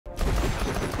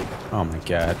Oh my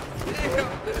god.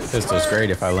 Pistol's great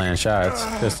if I land shots.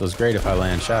 Pistol's great if I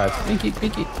land shots. Pinky,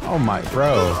 pinky. Oh my,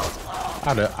 bro.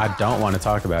 I don't want to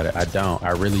talk about it. I don't.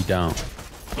 I really don't.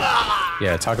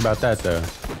 Yeah, talk about that though.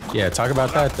 Yeah, talk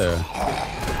about that though.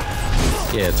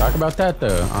 Yeah, talk about that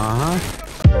though.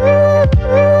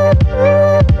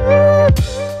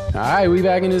 Alright, we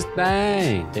back in this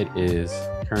thing. It is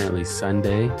currently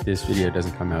Sunday. This video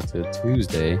doesn't come out till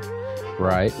Tuesday.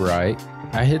 Right.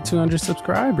 I hit 200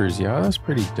 subscribers, y'all. That's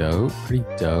pretty dope. Pretty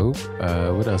dope.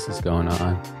 What else is going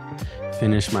on?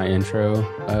 Finished my intro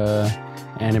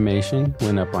animation.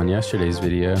 Went up on yesterday's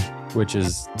video, which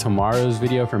is tomorrow's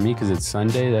video for me because it's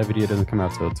Sunday. That video doesn't come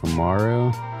out till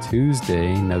tomorrow.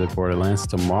 Tuesday, another Borderlands.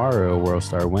 Tomorrow, World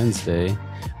Star Wednesday.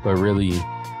 But really,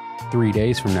 3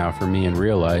 days from now for me in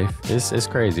real life. It's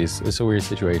crazy. It's a weird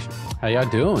situation. How y'all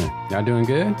doing? Y'all doing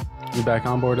good? You back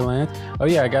on Borderlands? Oh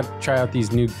yeah, I got to try out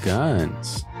these new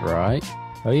guns, right?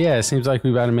 Oh yeah, it seems like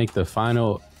we about to make the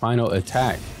final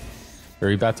attack. Or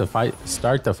we about to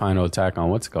start the final attack on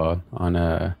what's called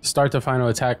on start the final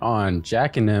attack on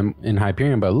jacking them in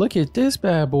Hyperion. But look at this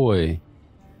bad boy.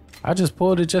 I just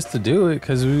pulled it just to do it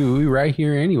because we right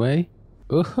here anyway.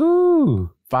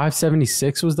 Woohoo!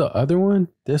 576 was the other one.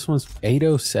 This one's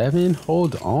 807.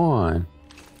 Hold on.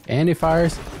 And it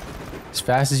fires as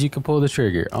fast as you can pull the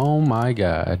trigger. Oh my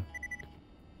god.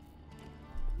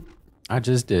 I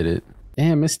just did it.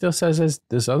 Damn, it still says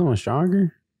this other one's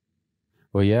stronger.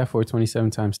 Well, yeah,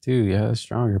 427 times 2. Yeah, that's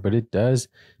stronger. But it does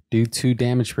do 2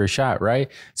 damage per shot, right?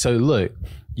 So look,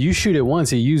 you shoot it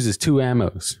once, it uses 2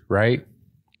 ammos, right?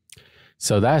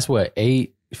 So that's what,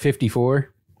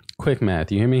 854? Quick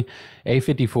math, you hear me?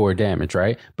 854 damage,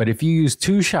 right? But if you use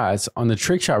 2 shots on the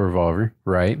trick shot revolver,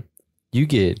 right? You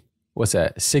get, what's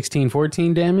that, 16,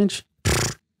 14 damage?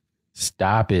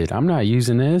 Stop it. I'm not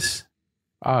using this.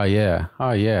 Oh yeah.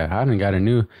 I done got a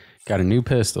new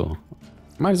pistol.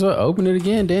 Might as well open it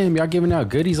again. Damn, y'all giving out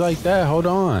goodies like that. Hold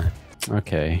on.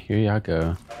 Okay, here y'all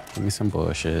go. Give me some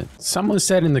bullshit. Someone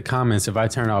said in the comments if I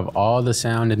turn off all the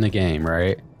sound in the game,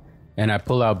 right? And I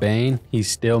pull out Bane, he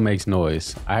still makes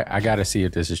noise. I gotta see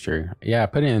if this is true. Yeah, I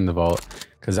put it in the vault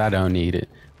because I don't need it.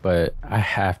 But I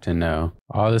have to know.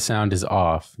 All the sound is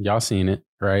off. Y'all seen it,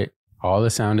 right? All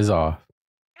the sound is off.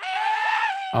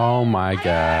 Oh my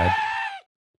god.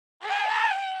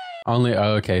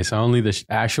 Okay, so only the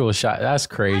actual shot. That's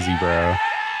crazy, bro.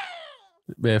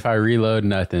 But if I reload,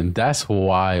 nothing. That's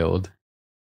wild.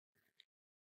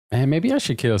 Man, maybe I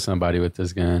should kill somebody with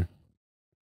this gun.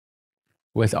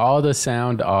 With all the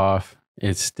sound off,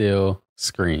 it still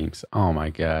screams. Oh my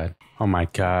god. Oh my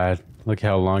god. Look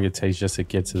how long it takes just to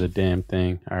get to the damn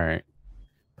thing. All right.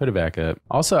 Put it back up.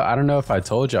 Also, I don't know if I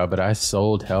told y'all, but I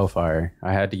sold Hellfire.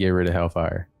 I had to get rid of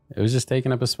Hellfire. It was just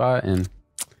taking up a spot, and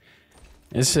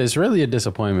it's really a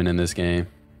disappointment in this game.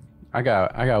 I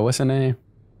got what's the name?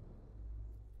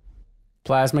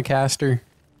 Plasma Caster.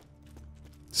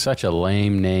 Such a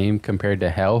lame name compared to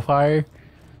Hellfire.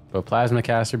 But Plasma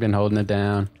Caster been holding it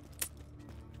down.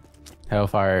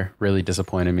 Hellfire really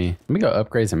disappointed me. Let me go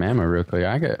upgrade some ammo real quick.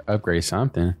 I gotta upgrade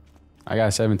something. I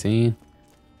got 17.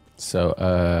 So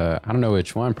I don't know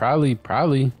which one. Probably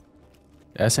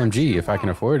SMG if I can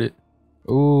afford it.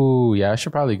 Ooh, yeah, I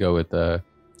should probably go with the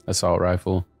assault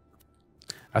rifle.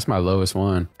 That's my lowest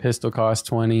one. Pistol costs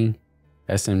 20.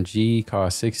 SMG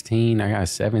costs 16. I got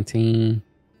 17.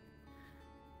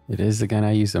 It is the gun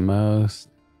I use the most.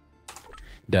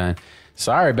 Done.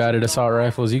 Sorry about it, assault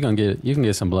rifles. You can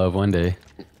get some love one day.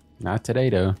 Not today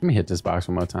though. Let me hit this box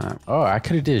one more time. Oh, I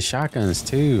could have did shotguns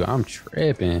too. I'm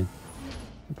tripping.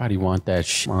 Nobody want that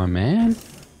shit. Come on, man.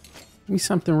 Give me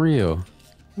something real.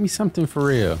 Give me something for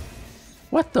real.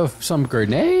 What the? Some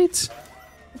grenades?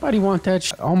 Nobody want that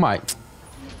shit. Oh my.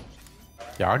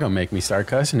 Y'all gonna make me start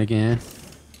cussing again.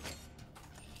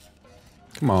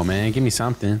 Come on, man. Give me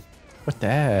something. What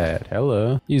that?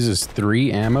 Hello. Uses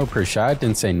 3 ammo per shot.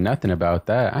 Didn't say nothing about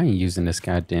that. I ain't using this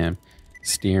goddamn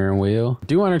steering wheel.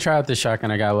 Do want to try out the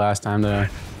shotgun I got last time though.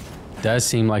 Does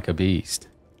seem like a beast.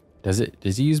 Does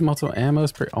he use multiple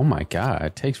ammos per? Oh my god,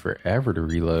 it takes forever to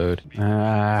reload.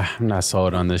 I'm not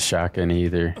sold on this shotgun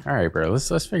either. All right, bro.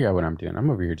 Let's figure out what I'm doing.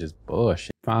 I'm over here just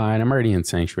bullshit. Fine. I'm already in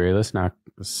Sanctuary. Let's knock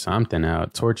something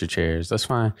out. Torture chairs. That's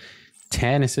fine.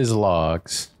 Tannis's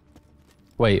logs.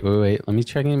 Wait. Let me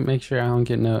check and make sure I don't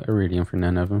get no iridium for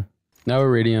none of them. No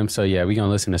iridium, so yeah, we gonna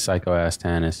listen to psycho-ass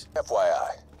Tannis.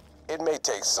 FYI, it may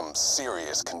take some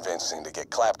serious convincing to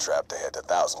get Claptrap to head to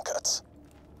Thousand Cuts.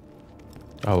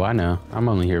 Oh, I know. I'm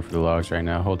only here for the logs right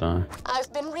now. Hold on.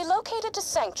 I've been relocated to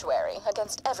Sanctuary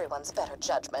against everyone's better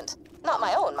judgment. Not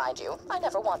my own, mind you. I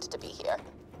never wanted to be here.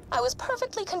 I was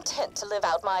perfectly content to live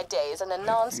out my days in a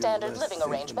non-standard living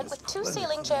arrangement with 2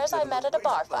 ceiling chairs I met at a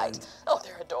bar fight. Oh,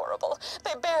 they're adorable.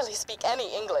 They barely speak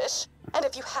any English. And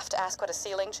if you have to ask what a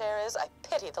ceiling chair is, I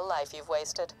pity the life you've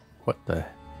wasted. What the?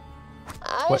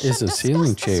 What is a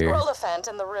ceiling chair?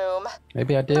 In the room.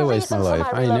 Maybe I did waste my life.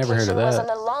 I ain't never heard of that. Was an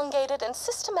elongated and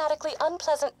systematically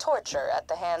unpleasant torture at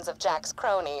the hands of Jack's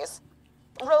cronies.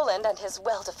 Roland and his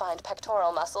well-defined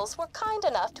pectoral muscles were kind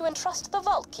enough to entrust the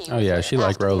vault key. Oh yeah, she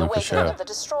liked Roland for sure. Of the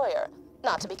destroyer,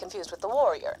 not to be confused with the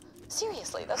warrior.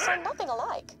 Seriously, those are nothing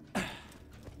alike.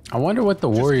 I wonder what the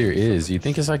warrior is. You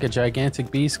think it's like a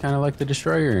gigantic beast, kind of like the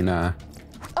destroyer, or nah?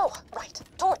 Oh, right,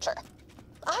 torture.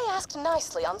 I asked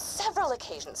nicely on several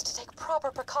occasions to take proper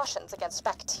precautions against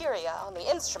bacteria on the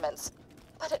instruments,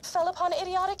 but it fell upon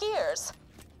idiotic ears.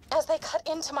 As they cut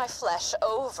into my flesh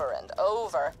over and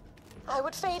over, I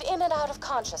would fade in and out of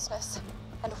consciousness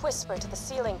and whisper to the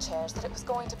ceiling chairs that it was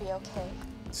going to be okay.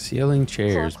 Ceiling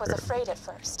chairs, Clark was afraid at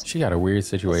first. She got a weird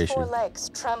situation. His 4 legs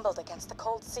trembled against the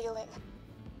cold ceiling,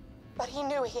 but he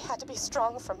knew he had to be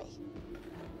strong for me.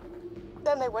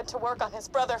 Then they went to work on his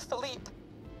brother, Philippe.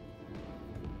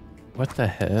 What the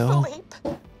hell? Philippe.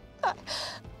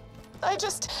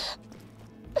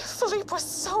 Philippe was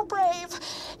so brave.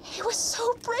 He was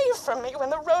so brave for me when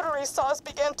the rotary saws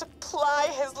began to ply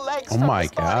his legs. Oh my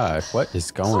God, what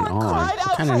is going on?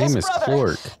 What kind of name is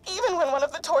Clark? Even when one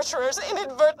of the torturers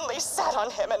inadvertently sat on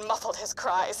him and muffled his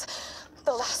cries.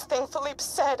 The last thing Philippe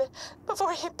said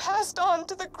before he passed on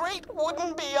to the great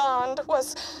wooden beyond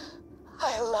was,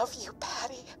 "I love you,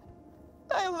 Patty.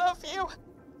 I love you."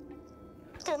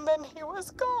 And then he was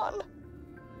gone.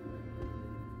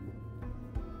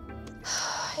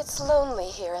 It's lonely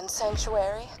here in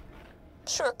Sanctuary.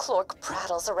 Sure, Clark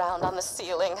prattles around on the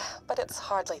ceiling, but it's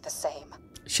hardly the same.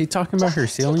 She talking about her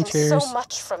ceiling chairs? Jack has taken so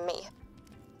much from me.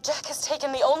 Jack has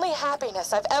taken the only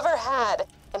happiness I've ever had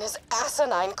in his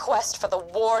asinine quest for the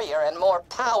warrior and more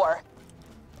power.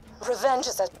 Revenge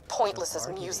is as pointless as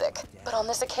music, but on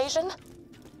this occasion,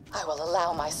 I will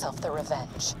allow myself the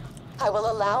revenge. I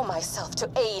will allow myself to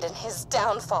aid in his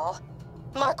downfall.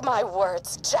 Mark my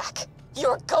words, Jack.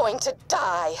 You're going to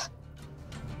die.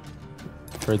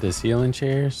 For the ceiling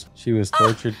chairs? She was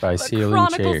tortured by ceiling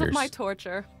chairs. Chronicles of my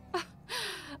torture.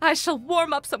 I shall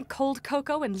warm up some cold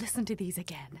cocoa and listen to these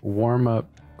again. Warm up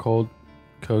cold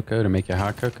cocoa to make it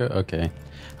hot cocoa? Okay.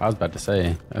 I was about to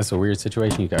say, that's a weird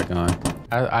situation you got going.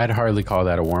 I'd hardly call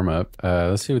that a warm up.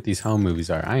 Let's see what these home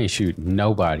movies are. I ain't shooting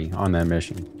nobody on that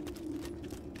mission.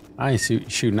 I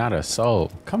ain't shoot not a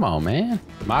soul. Come on, man.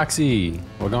 Moxie,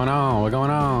 what's going on? What's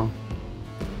going on?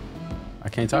 I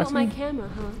can't talk to you? You want my camera,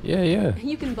 huh? Yeah.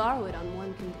 You can borrow it on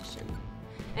one condition.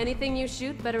 Anything you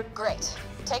shoot better... Great.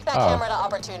 Take that camera to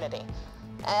Opportunity.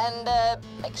 And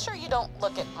make sure you don't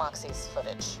look at Moxie's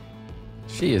footage.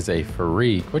 She is a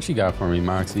freak. What you got for me,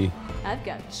 Moxie? I've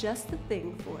got just the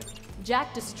thing for it.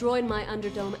 Jack destroyed my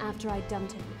Underdome after I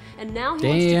dumped him. And now he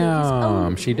wants to do his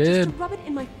own she thing, did. just to rub it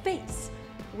in my face.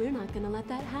 We're not gonna let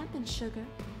that happen, sugar.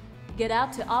 Get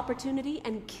out to Opportunity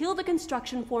and kill the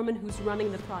construction foreman who's running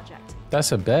the project.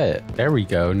 That's a bet. There we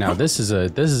go. Now this is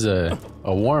a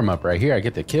warm up right here. I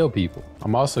get to kill people.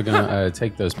 I'm also gonna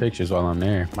take those pictures while I'm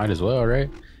there. Might as well, right?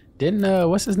 Didn't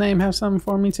what's his name have something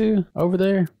for me too over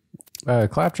there?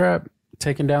 Claptrap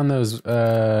taking down those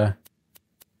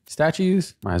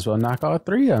statues. Might as well knock all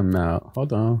 3 of them out.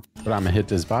 Hold on. But I'm gonna hit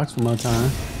this box one more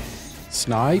time.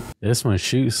 Snipe. This one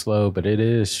shoots slow, but it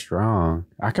is strong.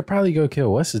 I could probably go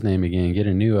kill what's his name again. Get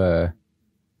a new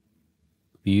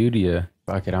Beautia.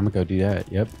 Fuck it, I'm gonna go do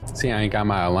that. Yep. See, I ain't got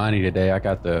my Alani today. I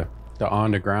got the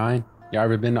On the Grind. Y'all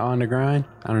ever been to On the Grind?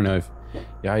 I don't know if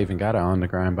y'all even got it On the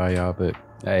Grind by y'all, but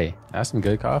hey, that's some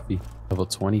good coffee. Level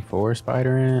 24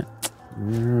 Spider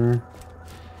Ant.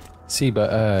 See,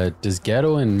 but does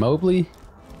Ghetto and Mobley,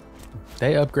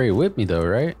 they upgrade with me though,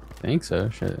 right? I think so.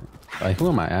 Shit. Like, who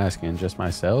am I asking? Just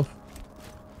myself?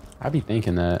 I be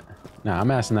thinking that. Nah,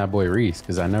 I'm asking that boy Reese,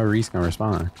 because I know Reese can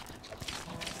respond.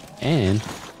 And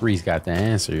Reese got the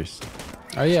answers.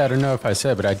 Oh yeah, I don't know if I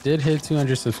said, but I did hit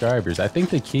 200 subscribers. I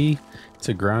think the key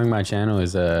to growing my channel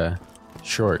is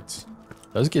shorts.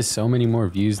 Those get so many more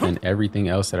views than everything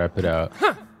else that I put out.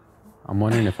 I'm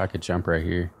wondering if I could jump right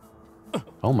here.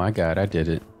 Oh my God, I did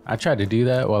it. I tried to do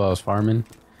that while I was farming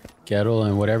Kettle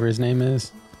and whatever his name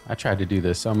is. I tried to do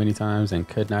this so many times and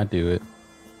could not do it.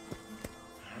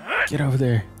 Get over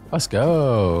there. Let's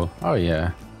go. Oh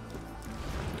yeah.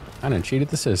 I done cheated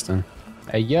the system.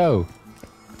 Hey, yo.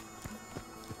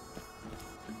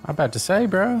 I'm about to say,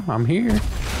 bro, I'm here.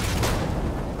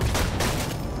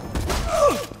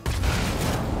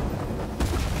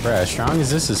 Bruh, as strong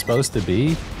as this is supposed to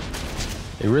be,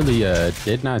 It really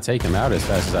did not take him out as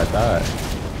fast as I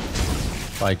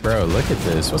thought. Like, bro, look at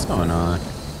this. What's going on?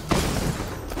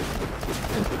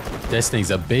 This thing's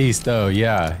a beast, though.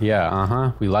 Yeah,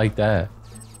 we like that.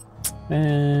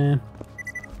 Man,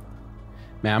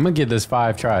 I'm gonna give this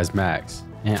 5 tries max.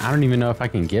 And I don't even know if I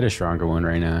can get a stronger one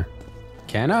right now.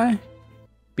 Can I?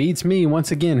 Beats me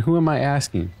once again. Who am I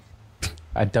asking?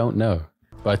 I don't know.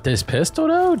 But this pistol,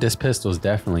 though, this pistol's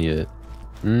definitely it.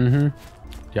 Do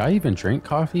y'all even drink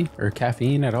coffee or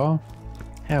caffeine at all?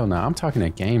 Hell no, I'm talking to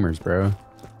gamers, bro.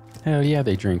 Hell yeah,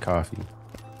 they drink coffee.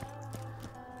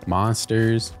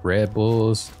 Monsters, Red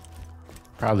Bulls,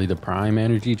 probably the Prime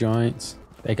energy joints.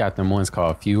 They got them ones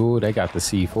called Fuel. They got the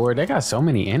C4. They got so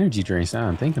many energy drinks now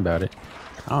I'm thinking about it.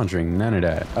 I don't drink none of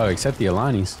that. Oh, except the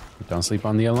Alanis. Don't sleep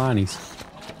on the Alanis.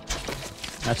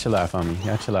 Y'all chill out on me.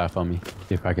 Y'all chill out on me.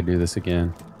 See if I could do this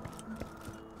again.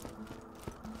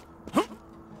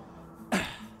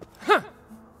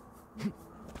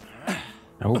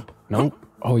 Nope. Nope.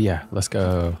 Oh yeah, let's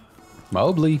go.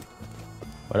 Mobley.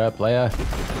 What up, playa?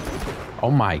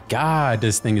 Oh my god,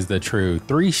 this thing is the truth.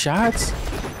 3 shots?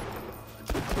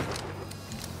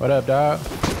 What up, dog?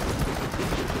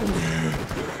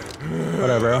 What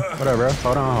up, bro? What up, bro?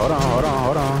 Hold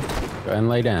on. Go ahead and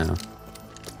lay down.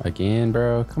 Again,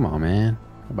 bro? Come on, man.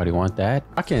 Nobody want that.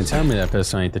 I can't tell me that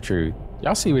pistol ain't the truth.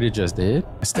 Y'all see what it just did?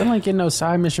 I still ain't getting no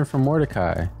side mission from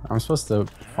Mordecai. I'm supposed to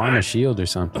farm a shield or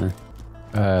something.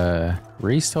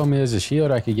 Reese told me there's a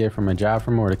shield I could get from a job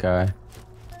from Mordecai.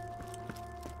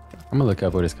 I'm gonna look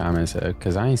up what his comment said,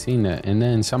 because I ain't seen that. And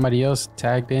then somebody else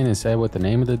tagged in and said what the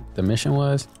name of the mission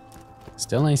was.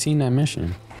 Still ain't seen that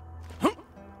mission.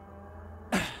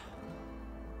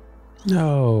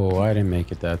 No, I didn't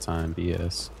make it that time.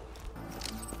 BS.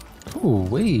 Ooh,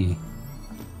 wee.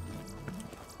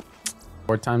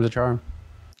 4 times the charm.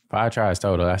 5 tries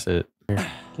total. That's it.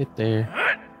 Get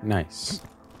there. Nice.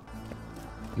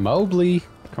 Mobley.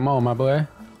 Come on, my boy.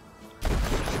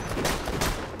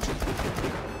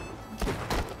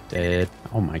 Dead.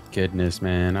 Oh my goodness,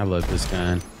 man. I love this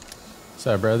gun. What's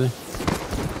up, brother?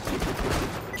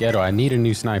 Ghetto, I need a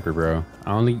new sniper, bro.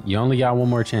 You only got 1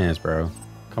 more chance, bro.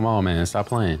 Come on, man. Stop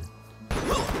playing.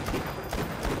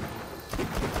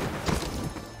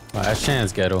 Last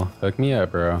chance, Ghetto. Hook me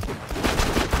up, bro.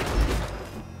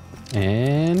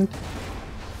 And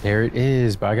there it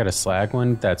is. But I got a slag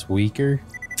one that's weaker.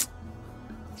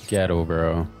 Ghetto,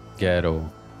 bro. Ghetto.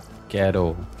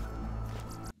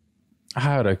 I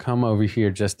had to come over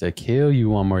here just to kill you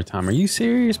 1 more time. Are you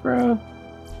serious, bro?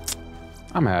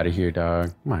 I'm out of here,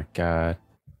 dog. My God.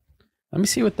 Let me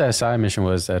see what that side mission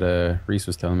was that Reese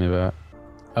was telling me about.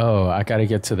 Oh, I gotta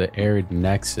get to the Arid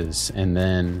Nexus, and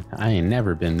then I ain't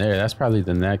never been there. That's probably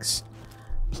the next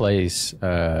place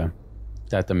that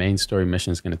the main story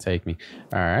mission is gonna take me.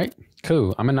 All right,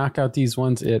 cool. I'm gonna knock out these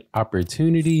ones at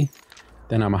opportunity.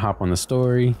 Then I'm gonna hop on the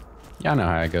story. Y'all know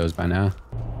how it goes by now.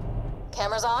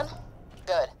 Cameras on?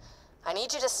 Good. I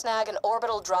need you to snag an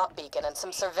orbital drop beacon and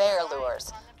some surveyor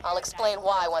lures. I'll explain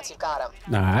why once you've got them.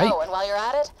 All right. Oh, and while you're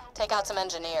at it, take out some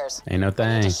engineers. Ain't no We need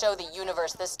thing. to show the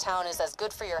universe this town is as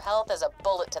good for your health as a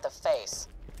bullet to the face.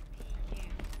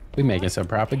 We making some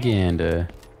propaganda.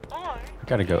 I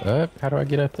gotta go up. How do I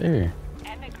get up there?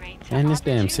 Man, this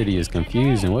damn city is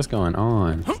confusing. What's going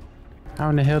on?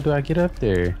 How in the hell do I get up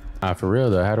there? For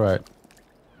real though, how do I?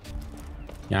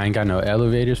 Y'all ain't got no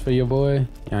elevators for your boy?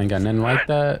 Y'all ain't got nothing like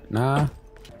that? Nah.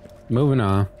 Moving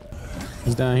on.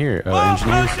 Who's down here? Oh,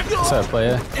 engineers. What's up,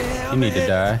 player? You need to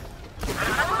die.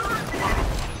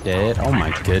 Dead. Oh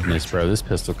my goodness, bro. This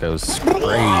pistol goes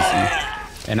crazy.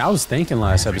 And I was thinking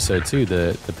last episode too,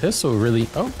 the pistol really...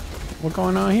 Oh, what's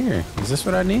going on here? Is this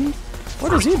what I need?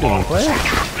 What is he doing, player?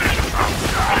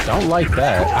 Don't like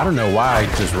that. I don't know why I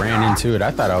just ran into it. I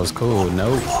thought I was cool.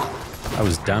 Nope. I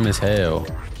was dumb as hell.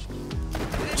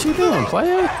 What you doing,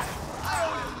 player?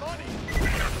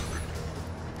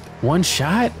 1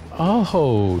 shot?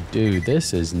 Oh, dude,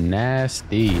 this is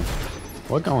nasty.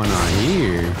 What going on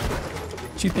here?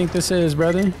 What you think this is,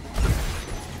 brother?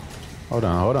 Hold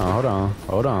on.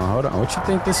 What you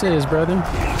think this is, brother?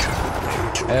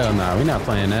 Hell no, we're not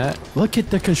playing that. Look at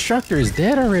the constructor is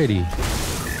dead already.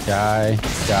 Die.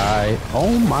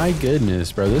 Oh my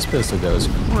goodness, bro. This pistol goes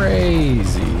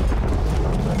crazy.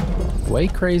 Way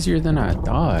crazier than I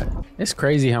thought. It's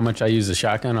crazy how much I used the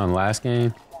shotgun on last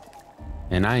game.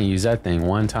 And I ain't used that thing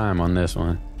 1 time on this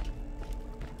one.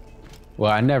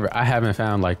 Well, I haven't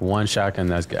found like 1 shotgun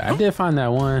that's good. I did find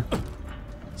that one.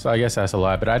 So I guess that's a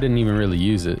lot, but I didn't even really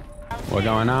use it. What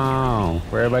going on?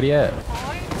 Where everybody at?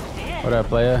 What up,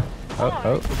 player?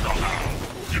 Oh.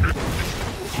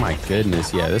 My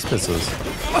goodness, yeah, this pistol's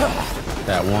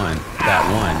that Got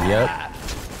one, yep.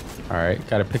 Alright,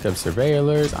 gotta pick up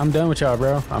surveillors. I'm done with y'all,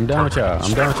 bro. I'm done with y'all.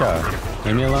 I'm done with y'all.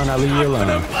 Leave me alone, I'll leave you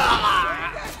alone.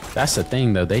 That's the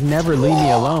thing, though. They never leave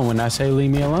me alone when I say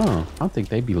leave me alone. I don't think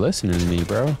they be listening to me,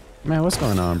 bro. Man, what's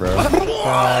going on, bro?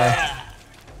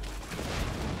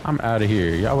 I'm out of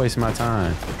here. Y'all wasting my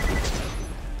time.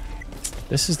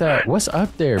 This is that. What's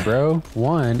up there, bro?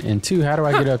 1 and 2. How do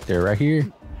I get up there? Right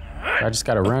here? I just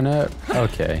gotta run up?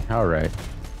 Okay, alright.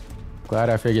 Glad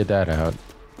I figured that out.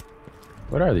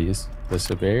 What are these? The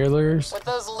surveillors? With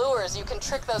those lures, you can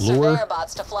trick those surveyor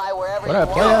bots to fly wherever you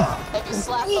want. If you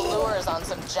slap the lures on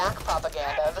some Jack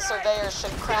propaganda, the surveyors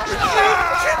should crash into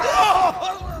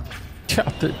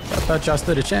I thought y'all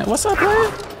stood a chance. What's up,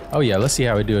 man? Oh yeah, let's see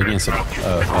how we do against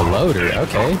a loader.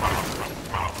 Okay.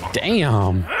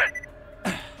 Damn.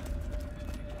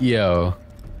 Yo,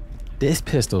 this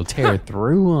pistol tear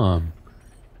through them.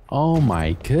 Oh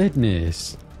my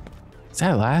goodness. Is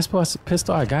that last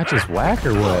pistol I got just whack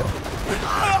or what?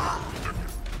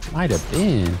 Might have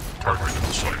been.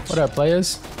 What up,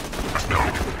 players?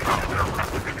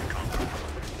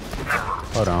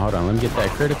 Hold on. Let me get that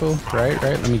critical. Right.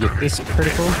 Let me get this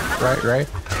critical. Right.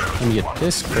 Let me get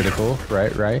this critical.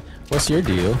 Right. What's your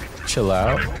deal? Chill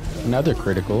out. Another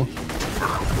critical.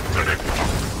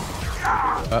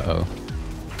 Uh-oh.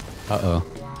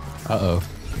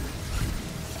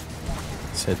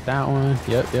 Let's hit that one.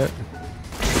 Yep.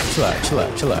 Chill out.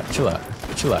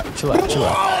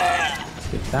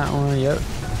 Get that one. Yep.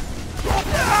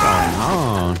 What's going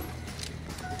on?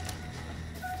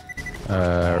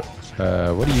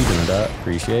 What are you doing, Doc?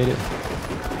 Appreciate it.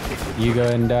 You go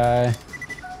ahead and die.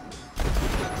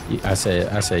 I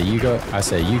say you go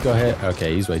ahead.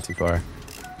 Okay, he's way too far.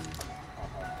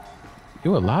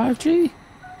 You alive, G?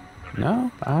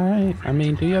 No? Alright. I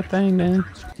mean, do your thing then.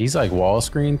 These like wall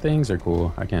screen things are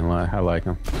cool. I can't lie. I like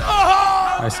them.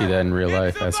 I see that in real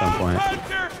life at some point.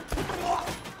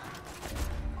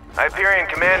 Hyperion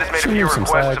Command has made a few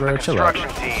requests of the construction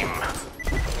team.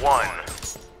 1.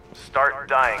 Start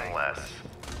dying less.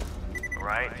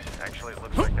 Right? Actually, it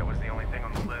looks like that was the only thing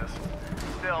on the list.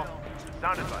 Still,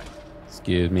 sound advice.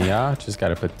 Excuse me, y'all. Just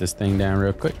gotta put this thing down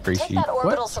real quick. Appreciate. Take that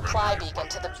orbital supply beacon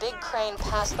to the big crane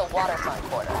past the waterfront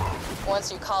quarter.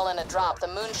 Once you call in a drop, the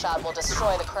moonshot will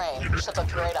destroy the crane. Should look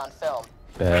great on film.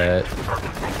 Bet.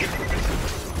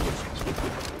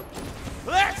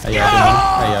 How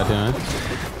y'all doing?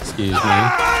 Excuse me.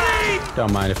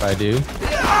 Don't mind if I do.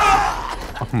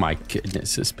 Oh my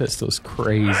goodness, this pistol's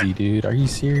crazy, dude. Are you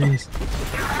serious?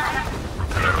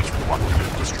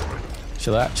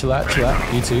 Chill out.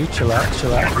 You too. Chill out.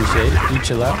 Appreciate it. You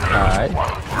chill out. Alright.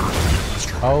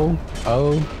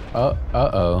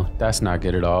 Uh-oh. That's not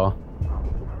good at all.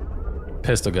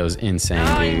 Pistol goes insane,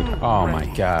 dude. Oh my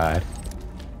god.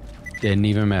 Didn't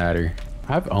even matter.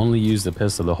 I've only used the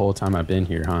pistol the whole time I've been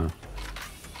here, huh?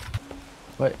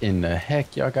 What in the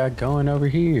heck y'all got going over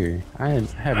here? I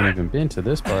haven't even been to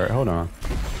this part. Hold on.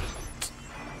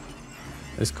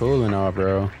 It's cool and all,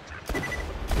 bro.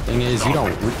 Thing is, you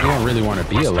don't really want to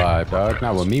be alive, dog.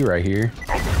 Not with me right here.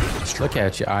 Look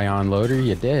at you, ion loader.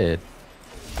 You're dead.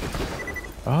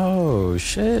 Oh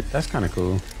shit, that's kind of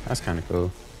cool.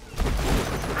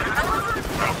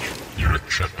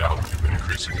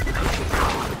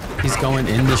 He's going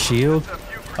in the shield.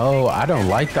 Oh, I don't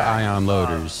like the ion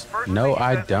loaders. No,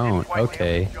 I don't.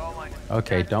 Okay,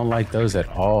 don't like those at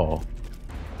all.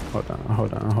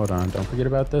 Hold on. Don't forget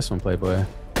about this one, Playboy.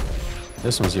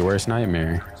 This one's your worst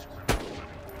nightmare.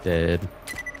 Dead.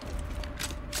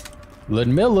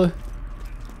 Ludmilla.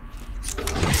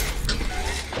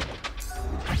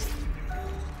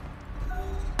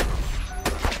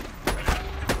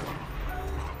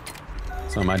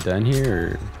 So am I done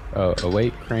here? Or... Oh,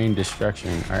 await crane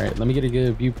destruction. All right, let me get a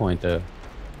good viewpoint though.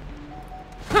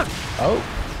 Oh.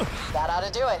 That ought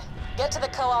to do it. Get to the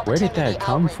co-op. Where did that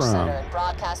come from? And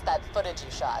broadcast that footage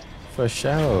you shot. For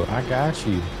sure, I got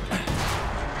you.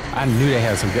 I knew they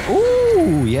had some good.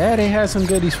 Ooh, yeah, they had some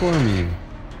goodies for me.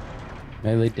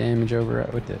 Melee damage over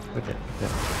with that.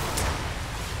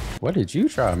 What did you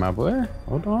try, my boy?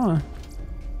 Hold on.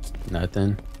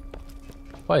 Nothing.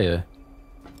 Player.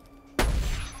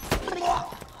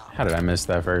 How did I miss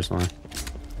that first one?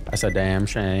 That's a damn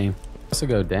shame. Supposed to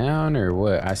go down or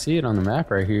what? I see it on the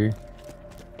map right here.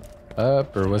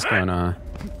 Up or what's going on?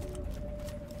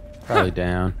 Probably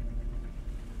down.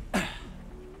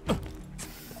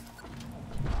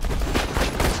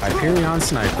 Hyperion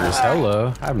snipers,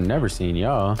 hello. I've never seen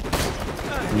y'all.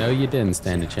 No, you didn't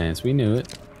stand a chance. We knew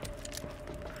it.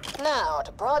 Now,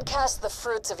 to broadcast the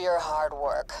fruits of your hard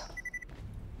work.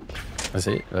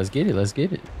 Let's get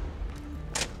it.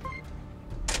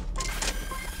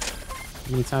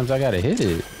 How many times I gotta hit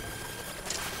it?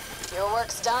 Your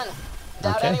work's done.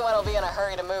 Doubt anyone will be in a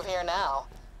hurry to move here now.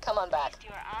 Come on back.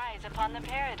 Your eyes upon the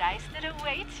paradise that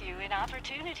awaits you in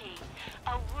opportunity.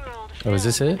 A world Oh, is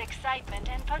this filled it? with excitement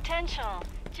and potential.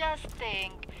 Just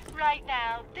think, right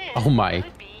now, this Oh my.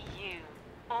 could be you.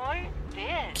 Or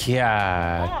this.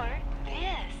 God. Or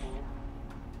this.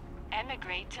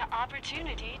 Emigrate to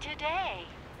opportunity today.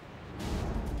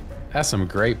 That's some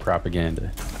great propaganda.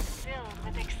 Filled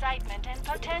with excitement and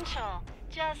potential.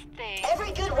 Just think.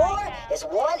 Every good war is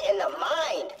won in the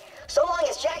mind. So long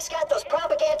as Jack's got those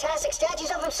propagantastic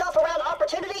statues of himself around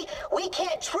opportunity, we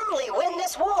can't truly win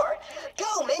this war.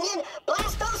 Go, minion!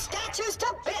 Blast those statues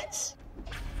to bits!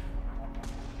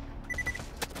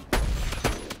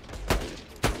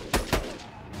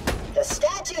 The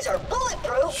statues are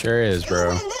bulletproof. Sure is, bro.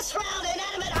 You win this round,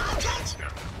 inanimate object.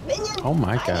 Minion, Oh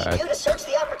my I God. need you to search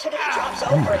the opportunity drop zone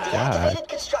Oh my for a deactivated God.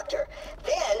 constructor.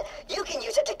 Then you can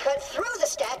use it to cut through the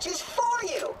statues for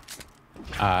you.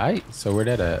 Alright, so we're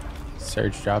at a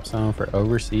search drop zone for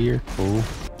Overseer. Cool.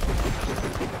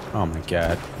 Oh my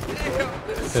God.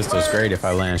 Pistol's great if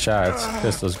I land shots.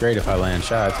 Pistol's great if I land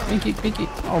shots. Pinky, pinky.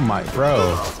 Oh my,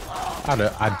 bro.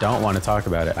 I don't want to talk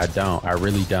about it. I don't. I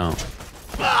really don't.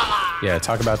 Yeah,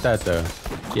 talk about that though.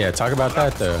 Yeah, talk about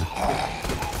that though.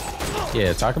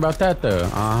 Yeah, talk about that though.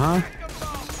 Uh-huh.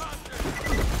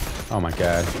 Oh my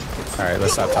God. All right,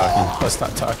 let's stop talking. Let's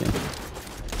stop talking.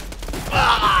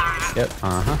 Yep,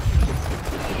 uh-huh.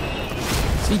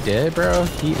 Is he dead, bro?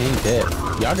 He ain't dead.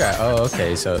 Y'all got, oh,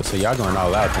 okay, so y'all going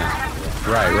all out then.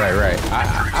 Right.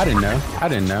 I didn't know. I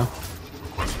didn't know.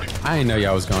 I didn't know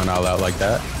y'all was going all out like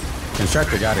that.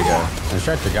 Constructor gotta go.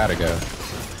 Constructor gotta go.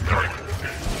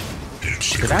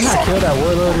 Did I not kill that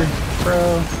warlorder,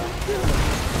 bro?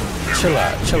 Chill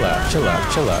out.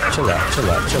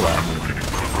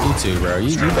 You too, bro.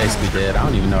 You basically dead. I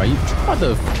don't even know.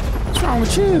 What's wrong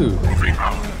with you?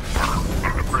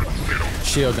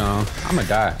 Shield gone. I'm gonna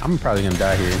die. I'm probably gonna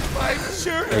die here.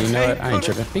 Hey, you know what? I ain't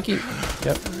tripping. Pinky.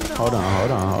 Yep. Hold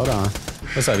on.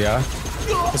 What's up, y'all?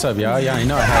 Y'all ain't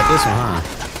know I had this one, huh?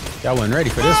 Y'all wasn't ready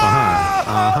for this one, huh?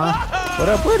 Uh-huh. What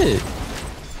up with it?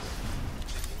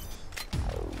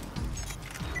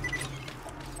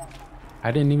 I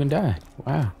didn't even die.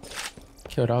 Wow.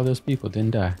 Killed all those people,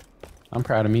 didn't die. I'm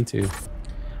proud of me too.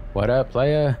 What up,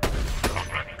 playa?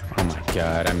 Oh my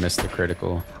God, I missed the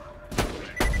critical.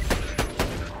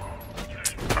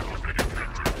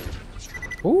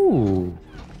 Ooh.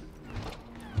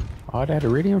 All that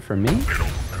iridium for me?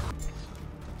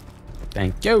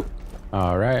 Thank you.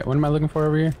 All right, what am I looking for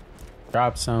over here?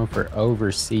 Drop zone for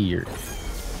Overseer.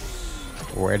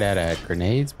 Where that at?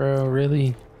 Grenades, bro?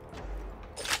 Really?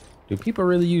 Do people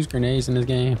really use grenades in this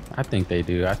game? I think they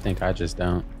do. I think I just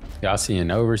don't. Y'all see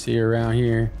an Overseer around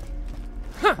here?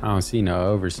 I don't see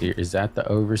no Overseer. Is that the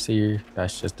Overseer?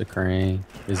 That's just a crane.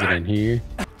 Is it in here?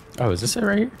 Oh, is this it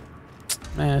right here?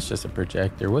 Man, it's just a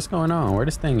projector. What's going on? Where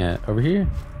this thing at? Over here?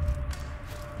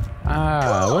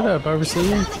 Ah, what up, Overseer?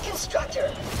 You found the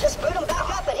constructor. Just boot him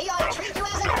back up and he ought to treat you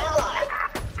as an ally.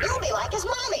 You'll be like his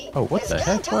mommy. Oh, what the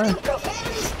heck, boy? His gun-toting,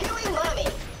 profanity-spewing mommy.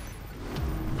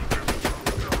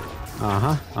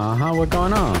 What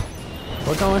going on?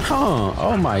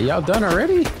 Oh my, y'all done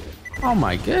already? Oh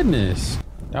my goodness.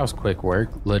 That was quick work.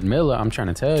 Ludmilla, I'm trying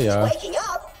to tell y'all. Waking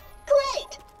up?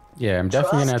 Great. Yeah, I'm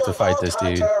definitely gonna have to fight this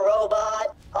dude.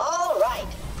 Robot. All right.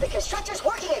 The constructor's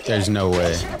working again. There's no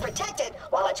way. Make sure to protect it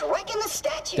while it's wrecking the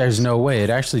statue. There's no way it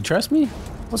actually trusts me?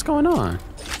 What's going on?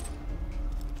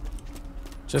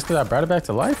 Just because I brought it back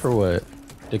to life or what?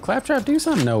 Did Claptrap do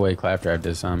something? No way Claptrap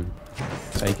did something.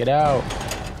 Take it out.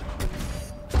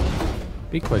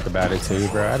 Be quick about it too,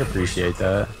 bro. I'd appreciate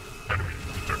that.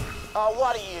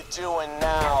 What are you doing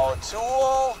now,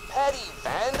 tool? Petty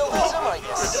vandalism? Are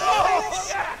you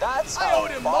serious? That's how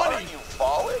far you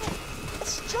fallen?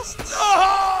 It's just...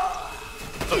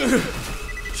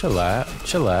 Chill out.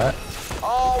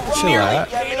 Oh, Chill out.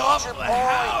 get me off your point.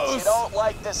 You don't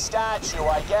like the statue,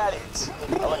 I get it.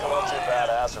 I look a little too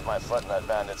badass with my foot in that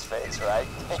bandit's face, right?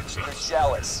 You're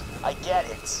jealous. I get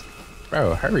it.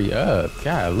 Bro, hurry up.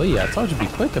 Golly, I told you to be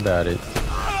quick about it.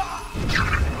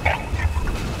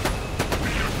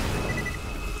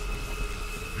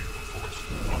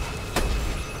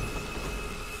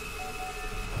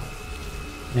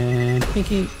 And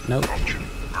pinky. Nope.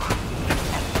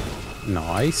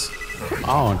 Nice. Come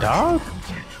on, dog.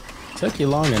 Took you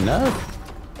long enough.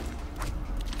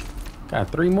 Got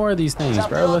 3 more of these things,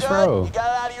 bro. Let's roll. You got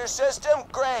it out of your system?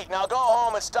 Great. Now go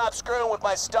home and stop screwing with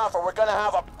my stuff or we're gonna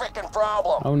have a frickin'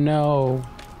 problem. Oh no.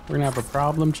 We're gonna have a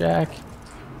problem, Jack.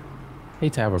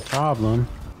 Hate to have a problem.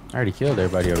 I already killed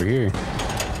everybody over here.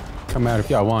 Come out if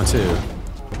y'all want to. Damn it,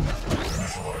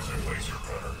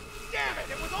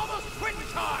 it was almost quitting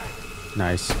time.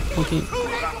 Nice. Okay. 2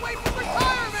 days away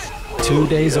 2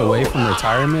 days away from retirement. from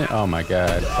retirement? Oh my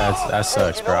god. That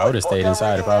sucks, bro. I would have stayed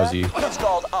inside if I was you. It's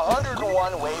called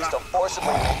 101 Ways to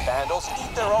Forcibly Make Vandals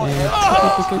Eat Their Own Yeah.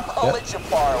 Hair. I'll let you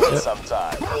borrow it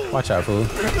sometime. Watch out, fool.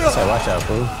 Say, watch out,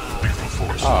 fool.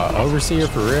 Oh, overseer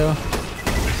for real?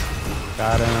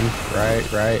 Got him.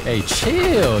 Right. Hey,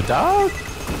 chill, dog.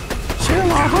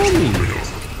 Chill on homie.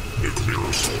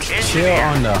 Chill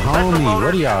on the homie.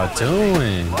 What are y'all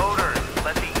doing? Loaders,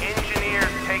 let the engineers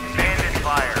take bandit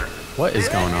fire. What is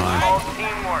going on? All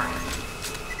teamwork.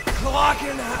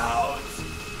 Clocking out.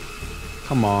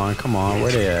 Come on.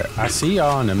 Where they at? I see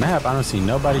y'all on the map. I don't see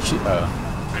nobody shoot.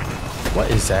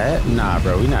 What is that? Nah,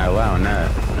 bro. We not allowing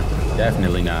that.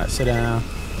 Definitely not. Sit down.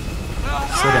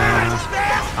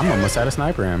 I'm almost out of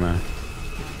sniper ammo.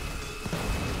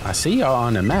 I see y'all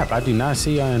on the map. I do not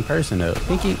see y'all in person though.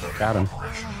 Pinky, got him.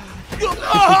 Pink.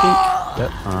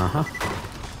 Yep.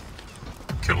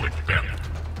 Killing bandit.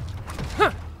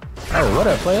 Oh, what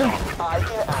up, player? I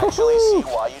can actually see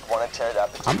why you'd want to tear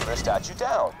that particular statue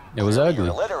down. It was ugly.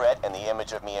 You're illiterate, and the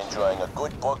image of me enjoying a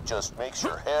good book just makes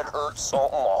your head hurt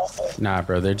something awful. Nah,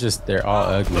 bro. They're all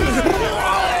ugly.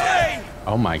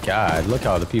 Oh my god. Look at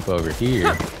all the people over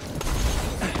here.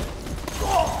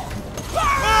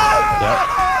 Yep.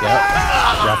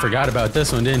 Y'all forgot about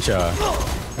this one, didn't y'all?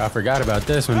 Y'all forgot about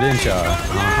this one, didn't y'all?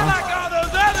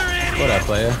 What up,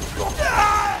 player?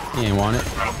 You ain't want it.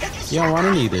 You don't want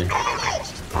it either.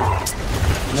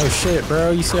 No shit,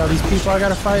 bro. You see all these people I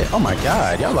gotta fight? Oh my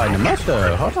god. Y'all lighting them up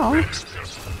though. Hold on.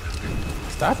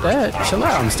 Stop that. Chill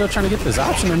out. I'm still trying to get this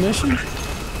optional mission.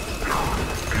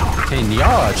 Can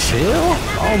y'all chill?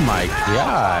 Oh my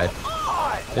god.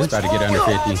 This is about to get under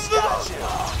 50.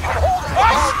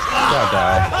 Y'all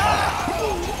died.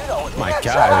 My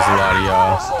god, there's a lot of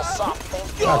y'all.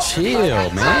 Y'all chill,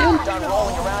 man. Done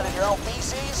rolling around in your own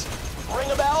feces?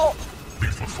 Ring a bell?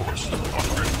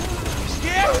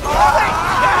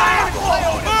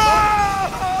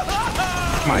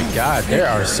 My god, there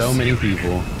are so many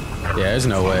people. Yeah, there's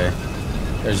no way.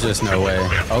 There's just no way.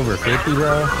 Over 50,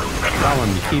 bro? Y'all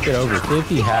want me to keep it over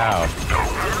 50? How?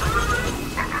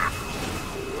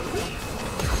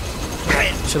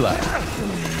 Chill out.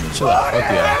 Chill out. Fuck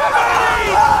yeah.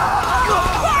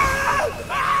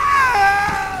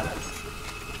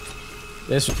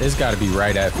 It's got to be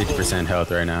right at 50%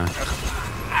 health right now.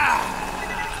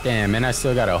 Damn, man, I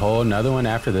still got a whole another one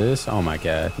after this? Oh my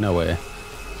god, no way.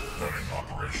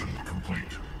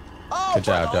 Good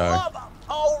job, dog.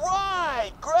 All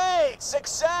right, great,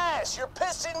 success. You're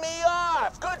pissing me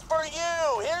off. Good for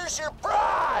you. Here's your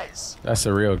prize. That's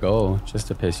the real goal, just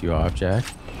to piss you off, Jack.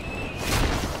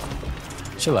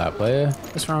 Chill out, player.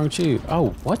 What's wrong with you?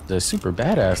 Oh, what the super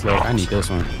badass look. I need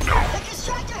this one.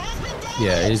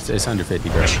 Yeah, it's under 50,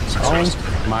 bro. Oh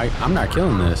my, I'm not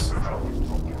killing this.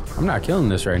 I'm not killing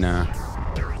this right now.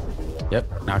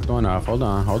 Yep, knocked one off. Hold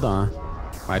on.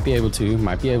 Might be able to.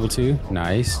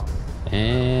 Nice.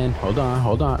 And hold on.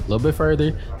 A little bit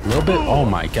further. A little bit. Oh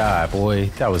my god,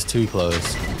 boy. That was too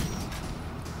close.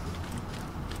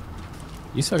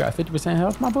 You still got 50%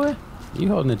 health, my boy? You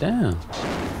holding it down.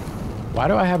 Why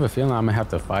do I have a feeling I'm gonna have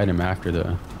to fight him after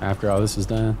all this is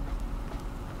done?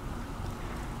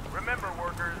 Remember,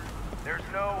 workers, there's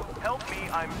no help me,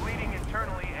 I'm bleeding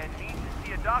internally and need to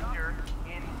see a doctor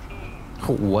in team.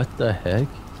 What the heck?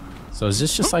 So is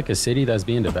this just like a city that's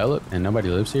being developed and nobody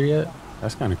lives here yet?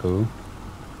 That's kind of cool.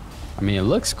 I mean, it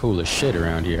looks cool as shit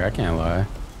around here. I can't lie.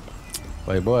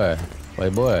 Playboy.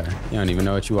 You don't even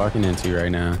know what you're walking into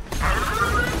right now.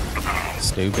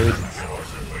 Stupid.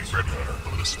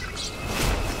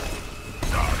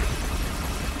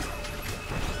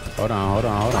 Hold on.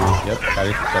 Yep,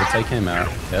 gotta take him out.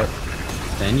 Yep.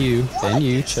 Then you,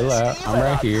 chill out. I'm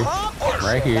right here. Go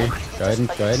ahead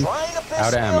and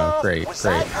out of ammo. Great.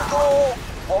 Well,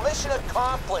 mission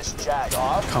accomplished,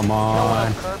 Jagoff. Come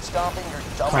on.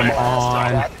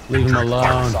 Leave him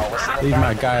alone. Leave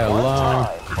my guy alone.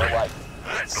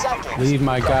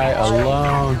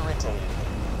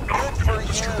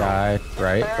 Died.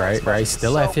 Right.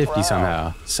 Still at 50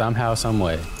 somehow. Some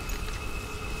way.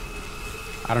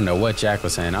 I don't know what Jack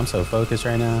was saying. I'm so focused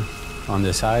right now on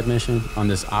this side mission, on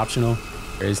this optional.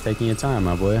 It's taking your time,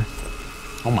 my boy.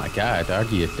 Oh my god, dog,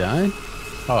 you done?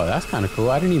 Oh, that's kind of cool.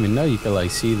 I didn't even know you could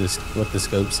like see this, what the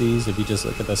scope sees if you just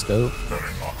look at the scope.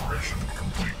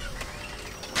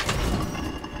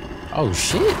 Oh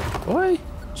shit, boy,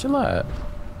 chill out.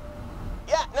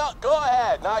 Yeah, no, go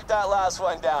ahead. Knock that last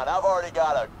one down. I've already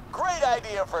got a Great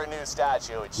idea for a new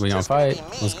statue. It's We gonna just gonna fight?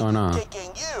 be me What's going on?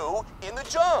 kicking you in the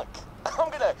junk. I'm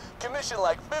gonna commission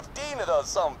like 15 of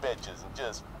those bitches and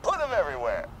just put them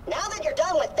everywhere. Now that you're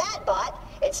done with that bot,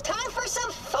 it's time for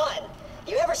some fun.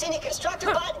 You ever seen a constructor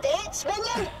bot dance,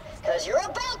 Minion? Because you're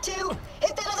about to.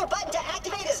 Hit that other button to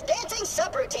activate his dancing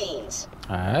subroutines.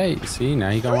 Alright, see, now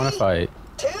you gonna want to fight.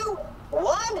 2,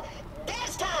 1,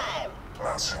 dance time!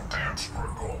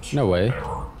 No way.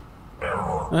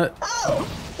 Oh,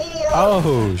 he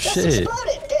Oh, just shit.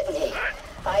 exploded, didn't he?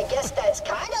 I guess that's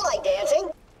kind of like dancing.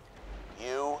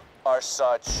 You are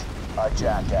such a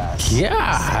jackass.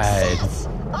 God. Success!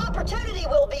 Opportunity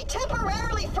will be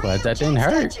temporarily free But that of didn't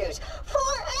Jack hurt. statues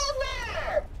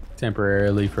forever!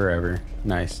 Temporarily forever.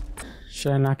 Nice.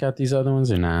 Should I knock out these other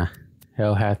ones or nah?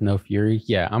 Hell hath no fury.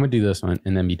 Yeah, I'm gonna do this one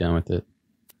and then be done with it.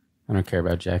 I don't care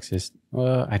about Jack's history.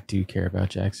 Well, I do care about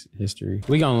Jack's history.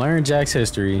 We gonna learn Jack's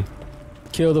history,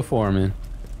 kill the foreman,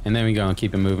 and then we gonna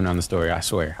keep it moving on the story. I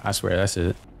swear, that's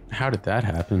it. How did that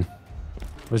happen?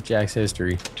 What's Jack's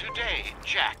history? Today,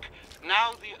 Jack,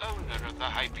 now the owner of the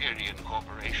Hyperion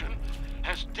Corporation,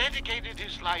 has dedicated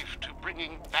his life to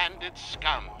bringing bandit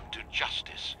scum to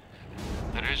justice.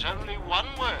 There is only one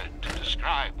word to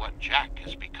describe what Jack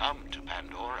has become to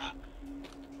Pandora.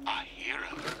 A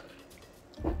hero.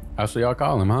 That's what y'all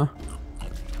call him, huh?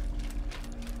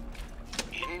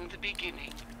 In the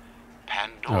beginning,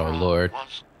 Pandora Oh, Lord.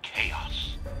 was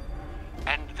chaos.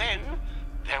 And then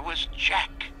there was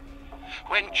Jack.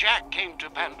 When Jack came to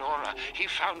Pandora, he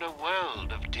found a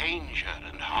world of danger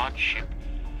and hardship.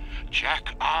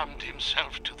 Jack armed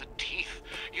himself to the teeth,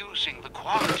 using the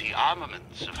quality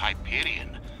armaments of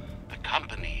Hyperion, the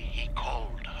company he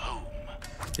called home.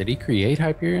 Did he create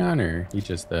Hyperion, or he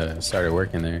just started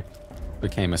working there?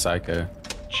 Became a psycho?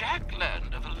 Jack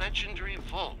learned of a legendary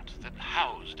vault that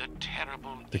housed a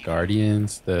terrible The evil.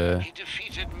 Guardians, the He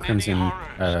defeated many Crimson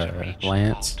horrors to reach the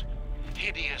Lance. vault,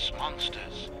 hideous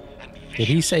monsters and Did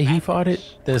he vicious say he fought it?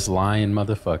 bandits. This lying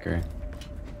motherfucker.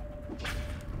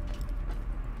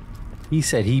 He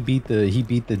said he beat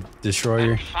the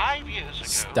destroyer. And 5 years ago,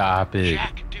 Stop it.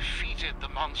 Jack defeated the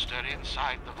monster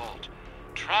inside the vault,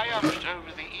 triumphed over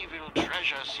the evil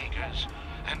treasure seekers,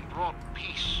 and brought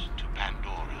peace to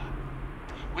Pandora.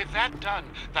 With that done,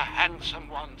 the handsome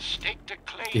one staked a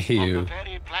claim on Ew. the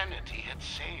very planet he had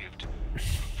saved.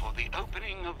 For the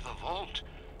opening of the vault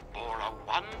bore a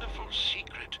wonderful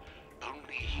secret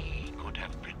only he could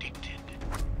have predicted.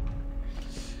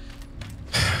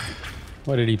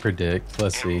 What did he predict?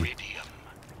 Let's see. Iridium.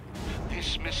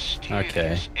 This mysterious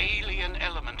Okay. alien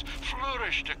element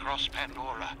flourished across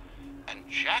Pandora, and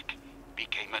Jack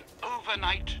became an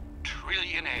overnight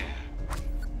trillionaire.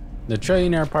 The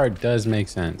trillionaire part does make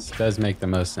sense. Does make the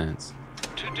most sense.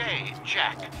 Today,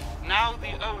 Jack, now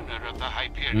the owner of the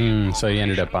Hyperion So he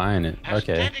ended up Corporation, buying it. has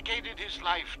Okay. dedicated his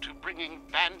life to bringing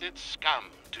bandit scum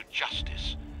to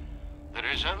justice. There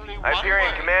is only one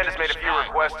Hyperion word Command to has made a few describe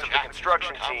requests what of the Jack has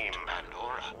construction become team. to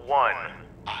Pandora. 1.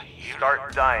 A hero.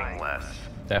 Start dying less.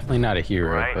 Definitely not a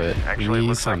hero, Right? but Actually, he it needs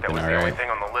looks like that something, was the only alright. thing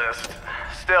on the list.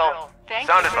 Still, Thank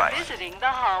sound you for advice. visiting the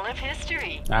Hall of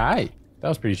History. Alright. That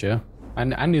was pretty chill.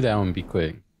 I knew that one would be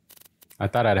quick. I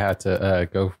thought I'd have to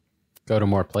go to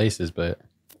more places, but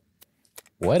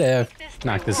what if?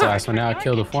 Knock this last one out,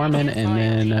 kill the foreman, and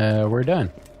then we're done.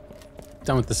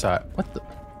 Done with the side. What the?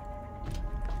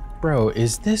 Bro,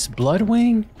 is this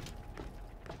Bloodwing?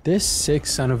 This sick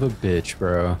son of a bitch,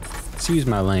 bro. Excuse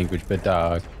my language, but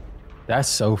dog, that's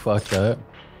so fucked up.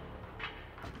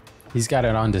 He's got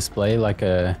it on display like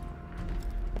a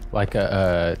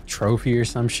trophy or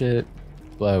some shit.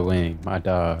 Bloodwing, my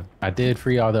dog. I did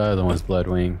free all the other ones,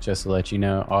 Bloodwing, just to let you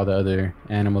know. All the other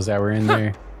animals that were in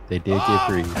there, they did get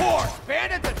free. Of course,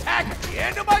 bandits attack at the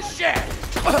end of my shed.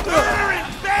 Murdering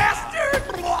bastard!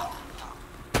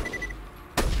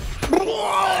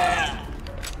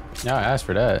 Y'all asked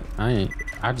for that.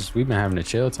 We've been having a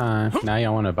chill time. Now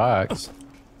y'all want a box.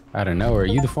 Out of nowhere.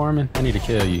 You the foreman? I need to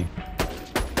kill you.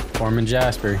 Foreman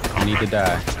Jasper, you need to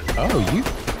die. Oh,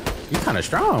 you kind of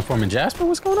strong, Foreman Jasper.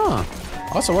 What's going on?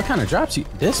 Also, what kind of drops you?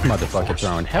 This motherfucker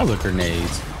throwing hella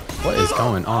grenades. What is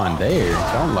going on there?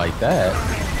 Don't like that.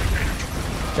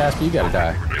 Jasper, you gotta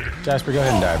die. Jasper, go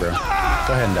ahead and die, bro.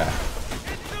 Go ahead and die.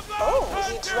 Oh,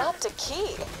 he dropped a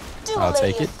key. Do I'll a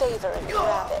lady take a it. favor and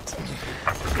grab it.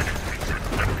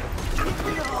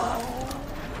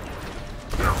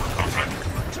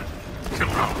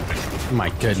 My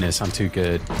goodness, I'm too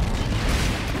good.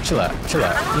 Chill out, chill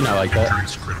out. You're not like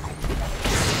that.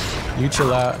 You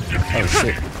chill out. Oh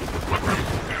shit.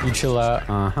 You chill out.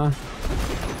 Uh-huh.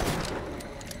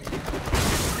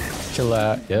 Chill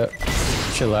out. Yep.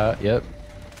 Chill out. Yep.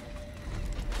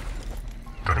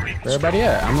 Where everybody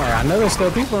at? I'm like, I know there's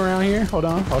still people around here. Hold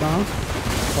on, hold on.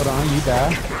 Hold on, you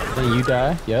die. Then you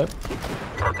die. Yep.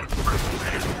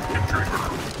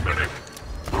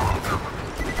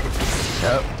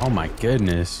 Yep. Oh my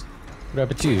goodness. What up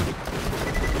with you?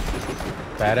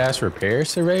 Badass repair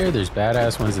surveyor? There's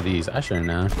badass ones of these. I should have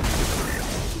known.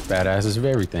 Badasses of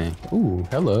everything. Ooh,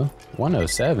 hello.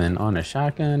 107 on a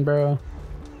shotgun, bro.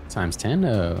 Times 10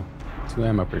 though. 2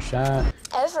 ammo per shot.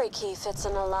 Every key fits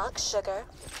in a lock, sugar.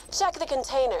 Check the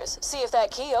containers. See if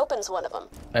that key opens one of them.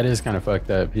 That is kind of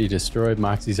fucked up. He destroyed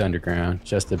Moxie's underground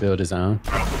just to build his own.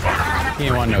 He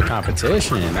didn't want no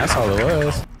competition. That's all it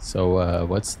was. So,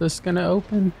 what's this gonna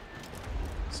open?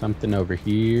 Something over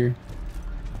here.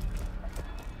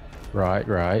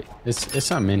 Right. It's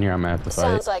something in here I'm gonna have to fight.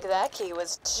 Sounds like that key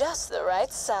was just the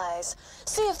right size.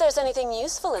 See if there's anything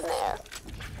useful in there.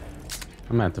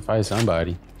 I'm gonna have to fight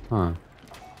somebody. Huh.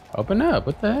 Open up.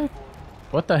 What the heck?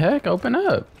 What the heck? Open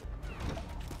up.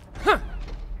 Huh.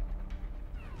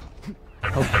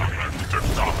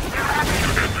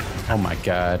 Oh my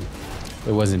god.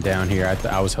 It wasn't down here.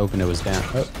 I was hoping it was down.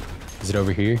 Oh, is it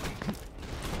over here?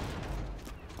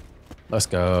 Let's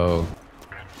go.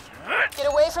 Get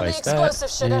away from the explosive,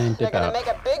 sugar. You're gonna make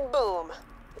a big boom.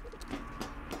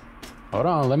 Hold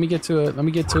on. Let me get to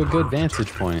a good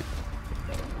vantage point.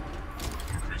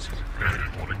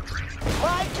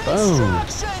 My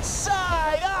construction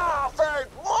site offered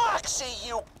Moxie,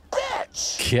 you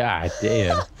bitch! God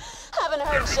damn. Haven't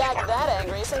heard Jack that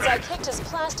angry since I kicked his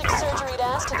plastic surgeried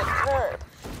ass to the curb.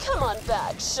 Come on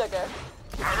back, sugar.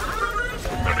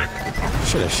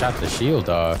 Should have shot the shield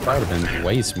off. That would have been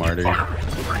way smarter.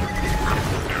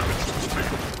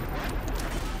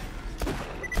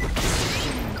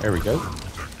 There we go.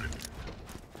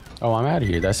 Oh, I'm out of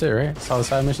here. That's it, right? That's all the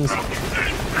side missions.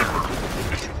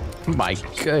 My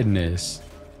goodness.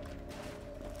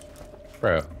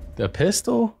 Bro, the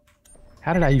pistol?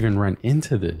 How did I even run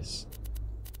into this?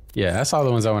 Yeah, that's all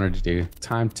the ones I wanted to do.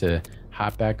 Time to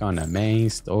hop back on the main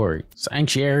story.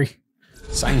 Sanctuary.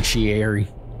 Sanctuary.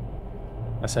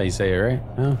 That's how you say it,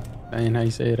 right? No, that ain't how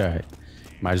you say it. All right.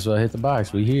 Might as well hit the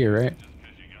box. We here, right?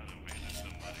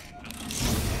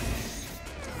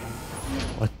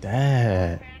 What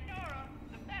that?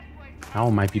 That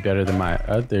one might be better than my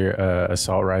other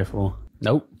assault rifle.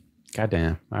 Nope.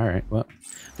 Goddamn. All right. Well,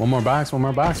 one more box.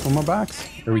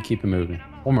 Or we keep it moving.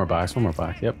 One more box.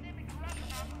 Yep.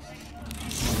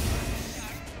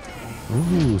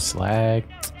 Ooh, slag.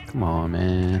 Come on,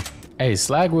 man. Hey,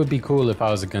 slag would be cool if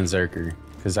I was a gunzerker,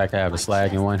 because I could have a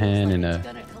slag in one hand and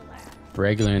a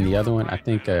regular in the other one. I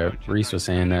think Reese was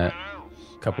saying that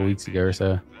a couple weeks ago or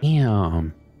so.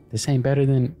 Damn. This ain't better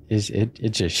than,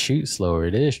 it just shoots slower.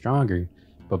 It is stronger.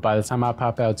 But by the time I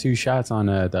pop out 2 shots on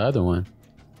the other one,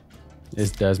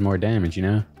 this does more damage, you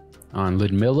know? On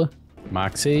Ludmilla,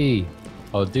 Moxie.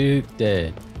 Oh, dude,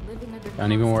 dead.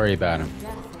 Don't even worry about him.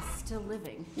 Death is still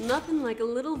living. Nothing like a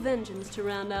little vengeance to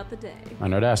round out the day. I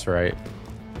know that's right.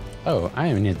 Oh, I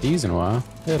haven't hit these in a while.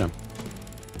 Hit him.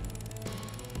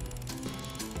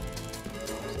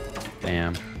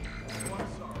 Damn.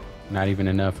 Not even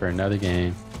enough for another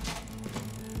game.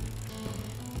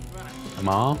 Come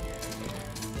on.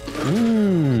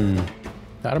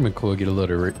 That'd have been cool to get a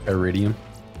little iridium.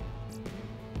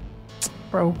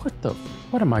 Bro,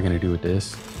 what am I gonna do with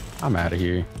this? I'm out of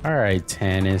here. All right,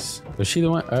 Tannis. Was she the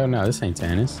one? Oh no, this ain't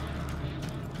Tannis.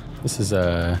 This is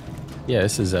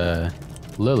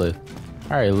Lilith.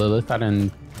 All right, Lilith, I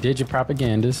done did your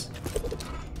propagandas.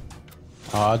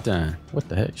 All done. What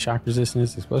the heck? Shock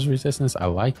resistance, explosive resistance. I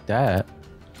like that.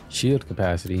 Shield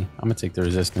capacity. I'm gonna take the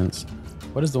resistance.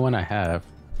 What is the one I have?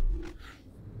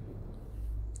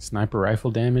 Sniper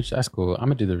rifle damage. That's cool. I'm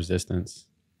gonna do the resistance.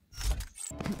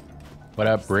 What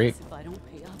up, Brick? If I don't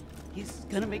pay up, he's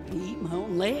gonna make me eat my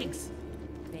own legs.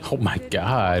 Oh my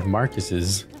God, Marcus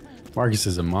is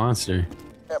a monster.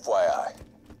 FYI,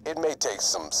 it may take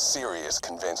some serious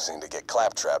convincing to get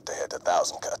Claptrap to head to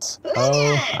 1,000 Cuts.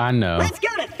 Oh, I know. Let's go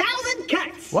to 1,000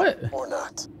 Cuts! What? Or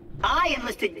not. I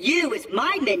enlisted you as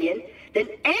my minion, then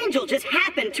Angel just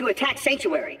happened to attack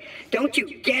Sanctuary. Don't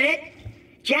you get it?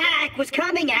 Jack was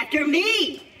coming after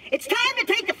me! It's time to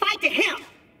take the fight to him!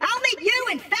 I'll meet you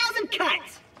in 1,000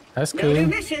 Cuts! That's no cool. new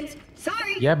missions,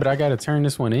 sorry! Yeah, but I gotta turn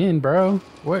this one in, bro.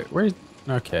 Where's...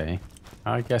 Okay.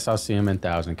 I guess I'll see him in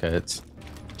 1,000 Cuts.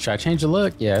 Should I change the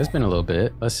look? Yeah, it's been a little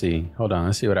bit. Let's see. Hold on.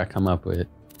 Let's see what I come up with.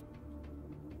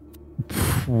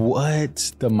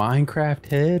 What? The Minecraft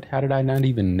head? How did I not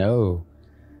even know?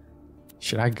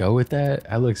 Should I go with that?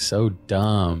 That looks so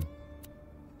dumb.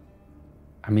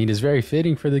 I mean, it's very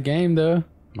fitting for the game, though.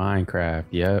 Minecraft,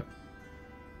 yep.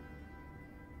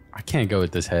 I can't go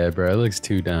with this head, bro. It looks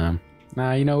too dumb.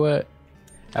 Nah, you know what?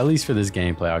 At least for this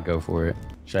gameplay, I'll go for it.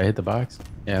 Should I hit the box?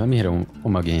 Yeah, let me hit it one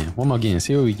more again. One more again.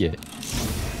 See what we get.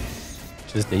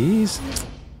 Just these?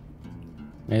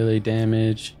 Melee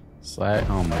damage. Slack.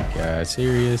 Oh my god.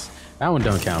 Serious? That one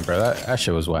don't count, bro. That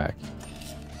shit was whack.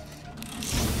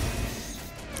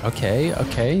 Okay,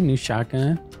 okay. New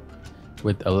shotgun.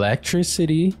 With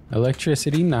electricity.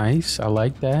 Electricity, nice. I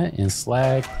like that. And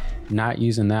slag, not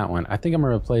using that one. I think I'm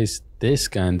gonna replace this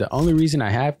gun. The only reason I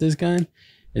have this gun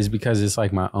is because it's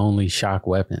like my only shock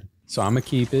weapon. So I'm gonna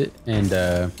keep it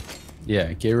and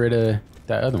yeah, get rid of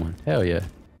that other one. Hell yeah.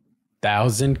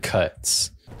 1,000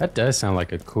 Cuts. That does sound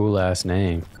like a cool ass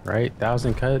name, right?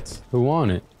 1,000 Cuts. Who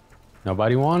want it?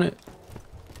 Nobody want it?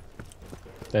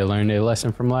 They learned their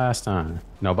lesson from last time.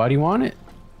 Nobody want it?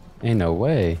 Ain't no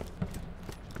way.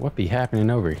 What be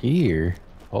happening over here?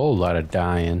 Whole lot of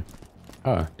dying.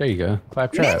 Oh, there you go.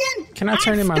 Claptrap. Can I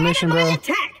turn in my mission, bro?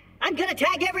 Attack. I'm gonna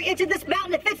tag every inch of this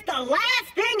mountain if it's the last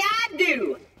thing I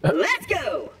do. Let's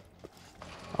go.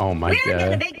 Oh my god.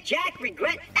 Gonna make Jack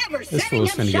regret ever this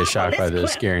fool's finna get shocked by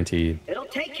this, guaranteed. It'll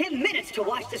take him minutes to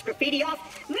wash this graffiti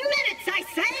off. Minutes, I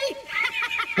say.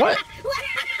 What?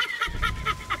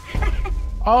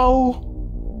 Oh.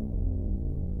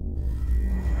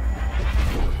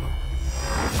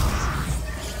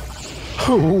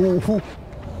 Oh.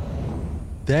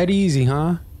 That easy,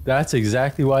 huh? That's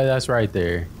exactly why that's right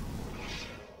there.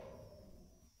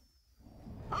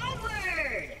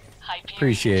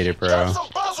 Appreciate it, bro.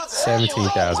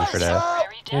 17,000 for that.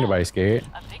 Ain't nobody scared.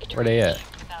 Where they at?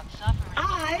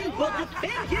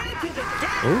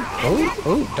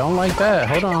 Oh, don't like that.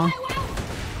 Hold on.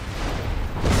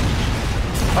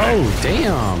 Oh,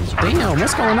 damn. Damn,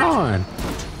 what's going on?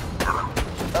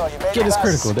 Get his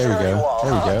critical. There we go.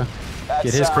 There we go.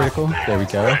 Get his critical. There we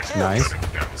go. Nice.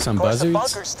 Some buzzards. The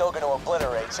bunker's still going to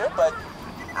obliterate you, but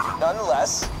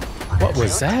nonetheless. What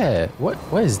was that?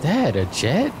 What is that? A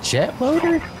jet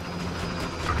loader?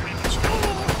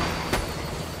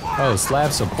 Oh,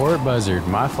 slab support buzzard.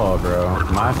 My fault, bro.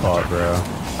 My fault, bro.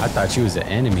 I thought you was an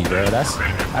enemy, bro. That's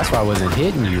why I wasn't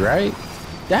hitting you, right?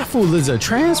 That fool is a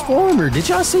transformer. Did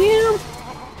y'all see him?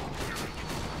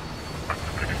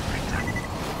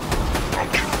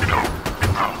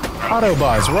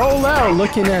 Autobots, roll out,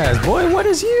 looking ass. Boy, what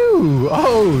is you?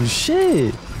 Oh,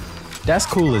 shit. That's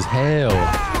cool as hell.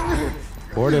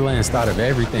 Borderlands thought of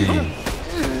everything.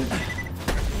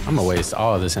 I'm gonna waste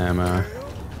all this ammo.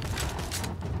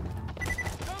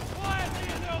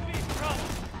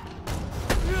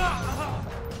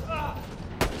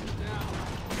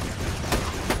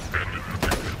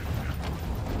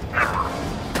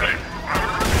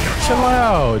 Chill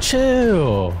out,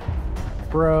 chill,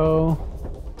 bro.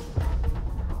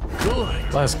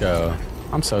 Let's go.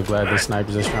 I'm so glad this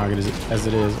sniper's as strong as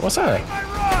it is. What's up?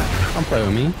 Don't play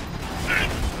with me.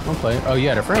 Don't play. Oh, you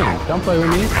had a friend. Don't play with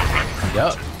me.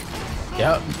 Yup.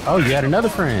 Yup. Oh, you had another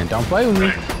friend. Don't play with me.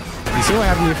 You see what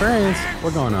happened to your friends?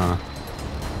 What's going on?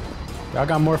 Y'all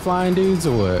got more flying dudes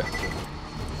or what?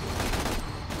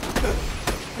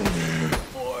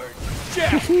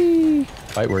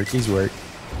 Fight work. He's work.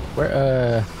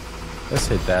 Where, let's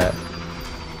hit that.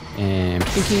 And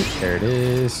pinky. There it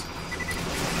is.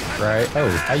 Right. Oh,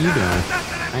 how you doing?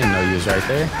 I didn't know you was right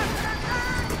there.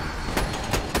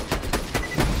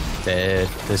 Dead.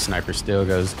 This sniper still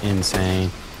goes insane.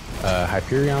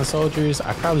 Hyperion soldiers.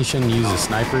 I probably shouldn't use a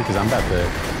sniper because I'm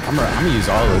gonna use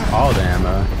all the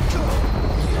ammo.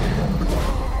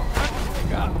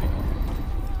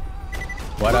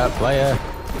 What up, player?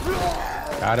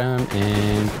 Got him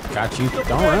and got you.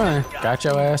 Don't run. Got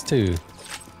your ass too.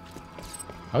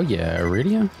 Oh yeah,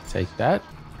 Iridium. Take that.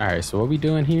 All right. So what we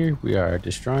doing here? We are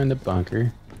destroying the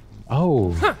bunker.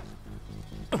 Oh.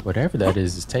 Whatever that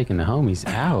is taking the homies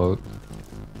out.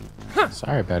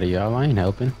 Sorry about it, y'all. I ain't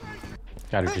helping.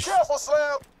 Gotta Be careful,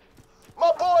 Slam.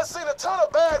 My boy's seen a ton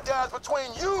of bad guys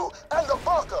between you and the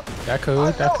bunker. That cool.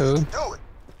 That cool. Do it.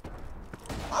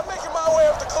 I'm making my way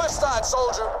up the cliffside,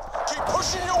 soldier. Keep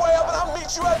pushing your way up, and I'll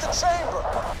meet you at the chamber.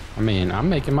 I mean, I'm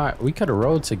making my. We could have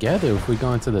rolled together if we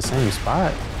go into the same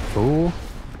spot. Fool.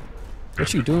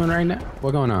 What you doing right now?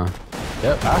 What going on?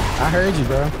 Yep, I heard you,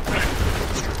 bro.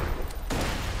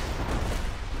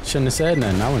 Shouldn't have said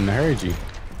nothing. I wouldn't have heard you.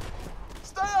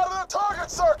 Stay out of the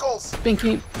target circles.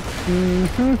 Binky.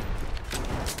 Mm-hmm.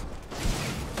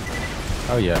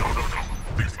 Oh yeah.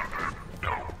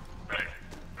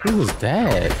 Who was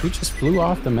that? Who just flew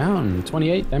off the mountain?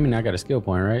 28? That means I got a skill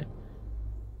point, right?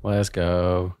 Let's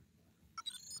go.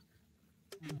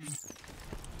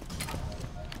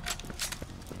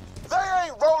 They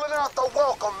ain't rolling out not the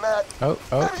welcome mat. Oh.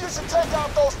 Maybe you should take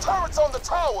out those turrets on the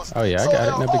towers. Oh yeah, I got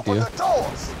it. No big deal.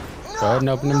 Go ahead and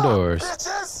open them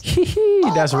doors. Hee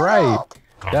that's right.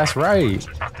 That's right.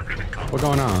 What's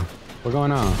going on? What's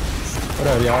going on? What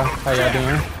up, y'all? How y'all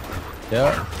doing?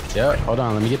 Yep. Hold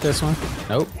on. Let me get this one.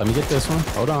 Nope. Let me get this one.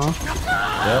 Hold on.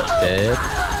 Yep. Dead.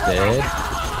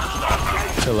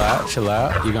 Chill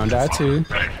out. You gonna die too.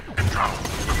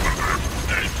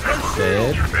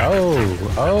 Dead.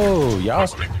 Oh.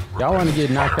 Y'all want to get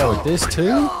knocked out with this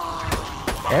too?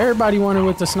 Everybody wanted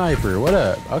with the sniper. What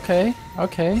up? Okay.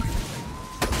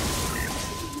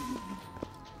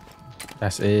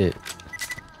 That's it.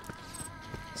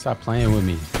 Stop playing with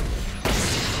me.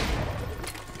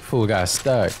 Fool got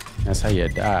stuck. That's how you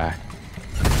die.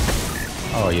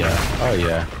 Oh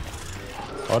yeah.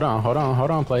 Hold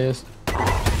on, players.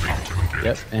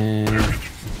 Yep, and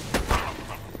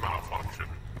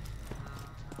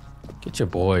get your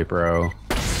boy, bro.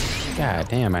 God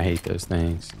damn, I hate those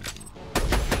things.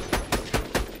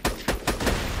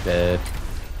 Dead.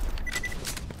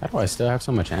 How do I still have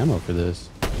so much ammo for this?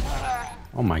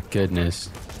 Oh my goodness.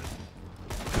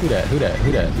 Who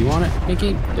that? You want it,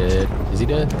 Pinky? Dead. Is he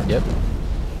dead? Yep.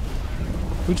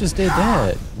 Who just did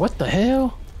that? What the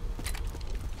hell?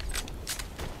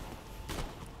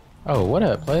 Oh, what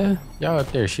up, player? Y'all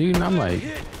up there shooting? I'm like...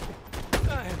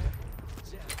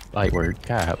 Light work.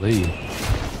 Golly.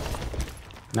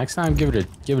 Next time, give it a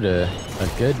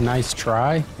good, nice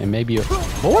try, and maybe a...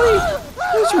 Boy!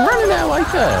 Who's you running at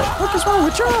like that? What is wrong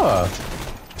with y'all?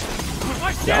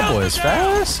 Y'all boys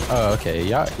fast? Oh, okay.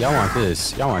 Y'all want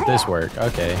this. Y'all want this work.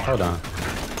 Okay, hold on.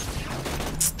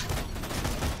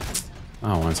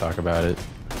 I don't want to talk about it.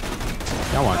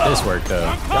 Y'all want this work,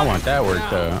 though. Y'all want that work,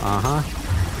 though.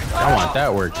 Y'all want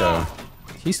that work, though.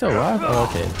 He's still alive? Oh,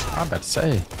 okay. I'm about to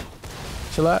say.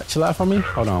 Chill out for me.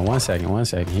 Hold on, one second.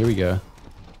 Here we go.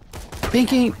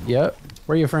 Pinky! Yep.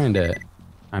 Where your friend at?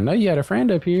 I know you had a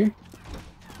friend up here.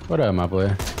 What up, my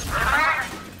boy?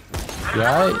 You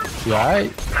alright?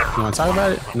 You wanna talk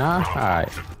about it? Nah? Alright.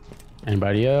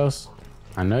 Anybody else?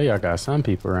 I know y'all got some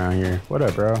people around here. What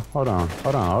up, bro? Hold on.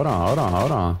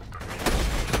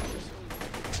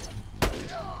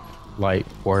 Light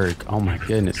work. Oh my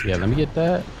goodness. Yeah, let me get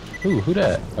that. Who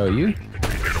that? Oh, you?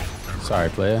 Sorry,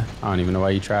 player. I don't even know why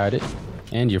you tried it.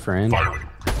 And your friend.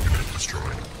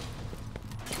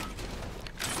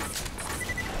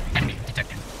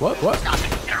 What?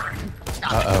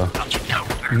 Uh-oh.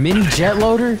 Mini jet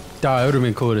loader? Dawg, it would have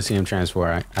been cool to see him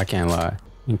transport. I can't lie.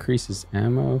 Increases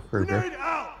ammo for...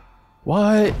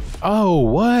 What? Oh,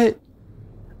 what?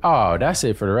 Oh, that's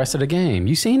it for the rest of the game.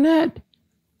 You seen that?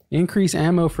 Increase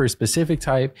ammo for a specific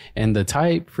type and the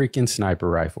type freaking sniper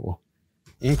rifle.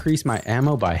 Increase my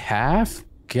ammo by half?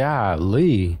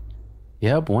 Golly.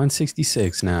 Yep,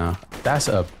 166 now. That's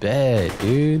a bet,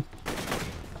 dude.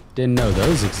 Didn't know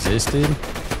those existed.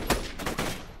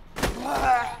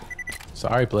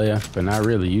 Sorry, player, but not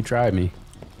really. You tried me.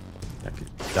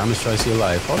 Dumbest choice of your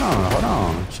life. Hold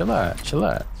on.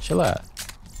 Chill out.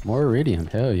 More iridium.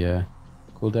 Hell yeah.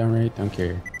 Cooldown rate. Don't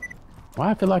care.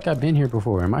 Why I feel like I've been here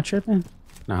before. Am I tripping?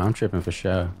 Nah, I'm tripping for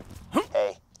sure.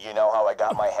 Hey, you know how I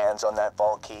got my hands on that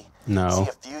vault key? No. See,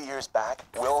 a few years back,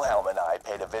 Wilhelm and I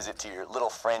paid a visit to your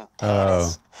little friend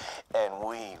Dennis, and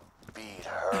we beat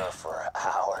her for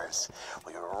hours.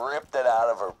 We ripped it out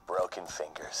of her broken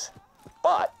fingers.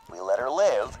 But we let her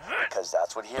live because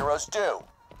that's what heroes do.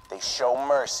 They show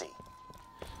mercy.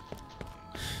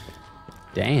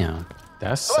 Damn,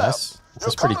 that's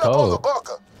pretty cold.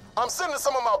 I'm sending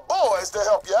some of my boys to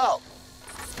help you out.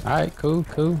 All right, cool.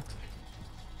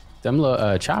 Them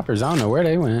little choppers, I don't know where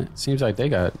they went. Seems like they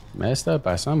got messed up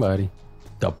by somebody.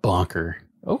 The bunker.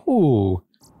 Oh,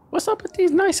 what's up with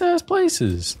these nice ass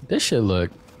places? This shit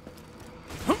look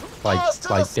like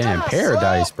damn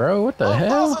paradise, bro. What the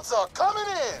hell?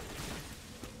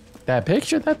 That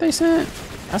picture that they sent?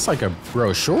 That's like a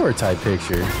brochure type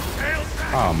picture.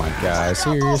 Oh my god,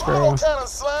 serious, bro?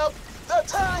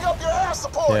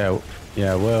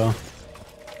 Yeah, well,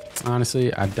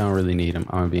 honestly, I don't really need them.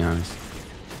 I'm gonna be honest.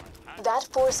 That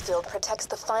force field protects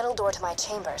the final door to my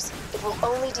chambers. It will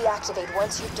only deactivate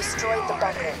once you've destroyed the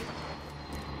bunker.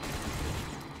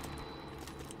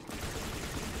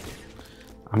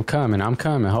 I'm coming.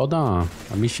 Hold on.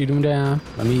 Let me shoot him down.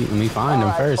 Let me find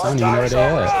him first. I don't even know where they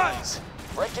at.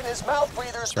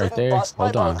 It's right there.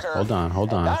 Hold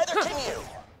on.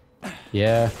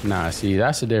 Yeah, nah, see,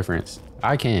 that's the difference.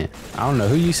 I can't. I don't know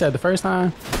who you said the first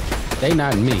time. They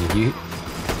not me. You.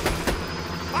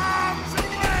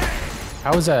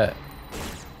 How was that?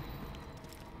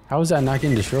 How was that not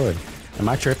getting destroyed? Am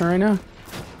I tripping right now?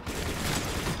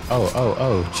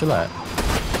 Oh, chill out.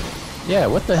 Yeah,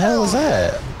 what the hell was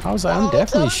that? I was like, I'm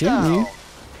definitely shooting you.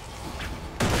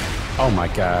 Oh my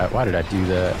god, why did I do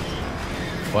that?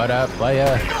 What up,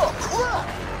 playa?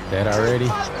 Dead already?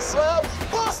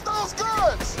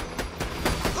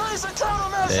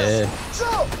 Dead.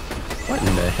 What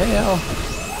in the hell?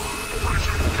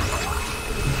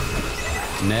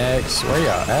 Next, where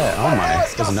y'all at? Oh my,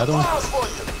 there's another one.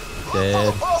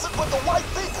 Dead.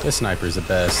 This sniper's the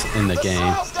best in the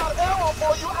game.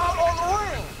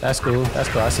 That's cool,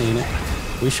 I seen it.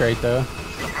 We straight though.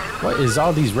 What is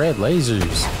all these red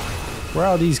lasers? Where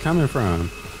are all these coming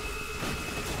from?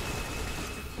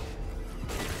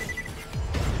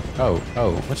 Oh,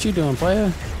 what you doing,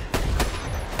 player?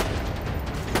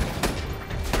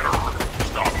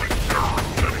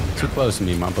 Too close to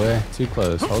me, my boy. Too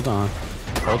close. Hold on.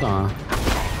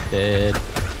 Dead.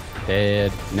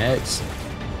 Next.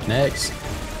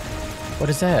 What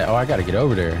is that? Oh, I gotta get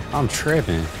over there. I'm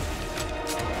tripping.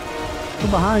 Who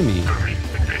behind me?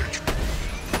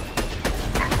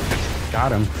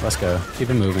 Got him. Let's go. Keep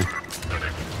it moving.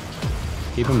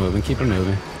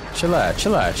 Chill out. You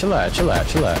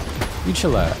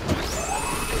chill out.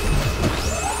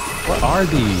 What are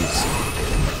these?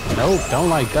 Nope, don't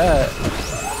like that.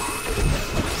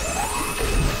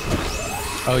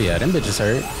 Oh yeah, them bitches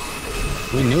hurt.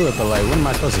 We knew it, but like, what am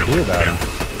I supposed to do about them?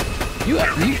 You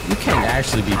can't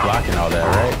actually be blocking all that,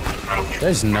 right?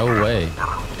 There's no way.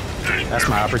 That's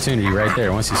my opportunity right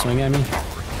there. Once you swing at me.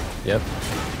 Yep.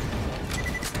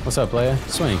 What's up, player?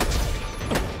 Swing.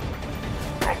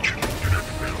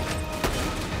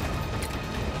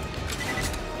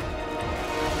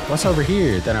 What's over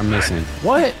here that I'm missing?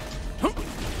 What?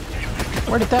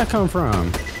 Where did that come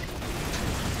from?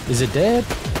 Is it dead?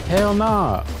 Hell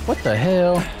nah. What the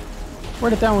hell? Where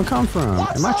did that one come from?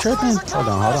 Am I tripping? Hold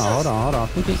on.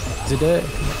 Is it dead?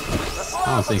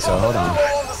 I don't think so. Hold on.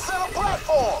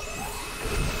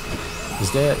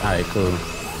 It's dead? Alright, cool.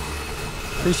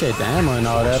 Appreciate the ammo and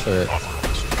all that, but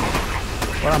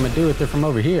what I'm gonna do with it from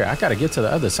over here? I gotta get to the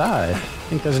other side. I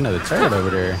think there's another turret over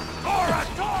there.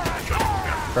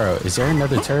 Bro, is there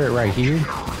another turret right here?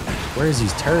 Where is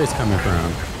these turrets coming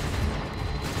from?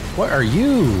 What are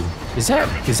you? Is that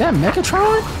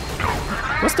Megatron?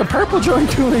 What's the purple joint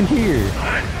doing here?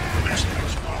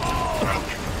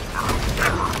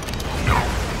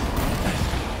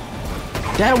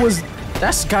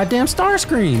 That's goddamn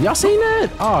Starscream. Y'all seen that?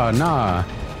 Oh nah.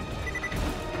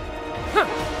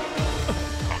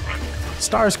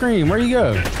 Starscream, where you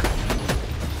go?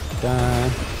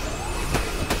 Done.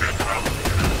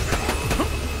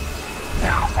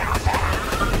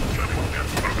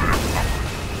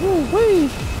 Woo-wee.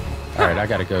 Alright, I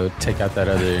gotta go take out that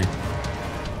other.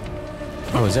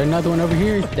 Oh, is there another one over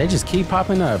here? They just keep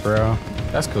popping up, bro.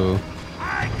 That's cool.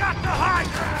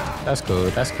 That's cool.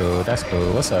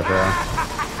 What's up,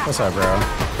 bro?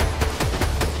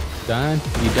 Done?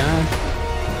 You done?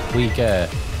 Weak at.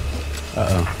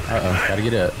 Uh-oh. Gotta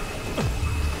get up.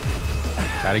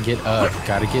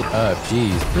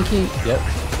 Jeez. Pinky. Yep.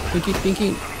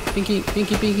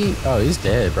 Pinky. Oh, he's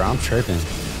dead, bro. I'm tripping.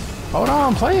 Hold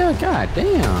on, player. God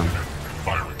damn.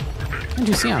 Can't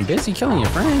you see I'm busy killing your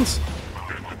friends?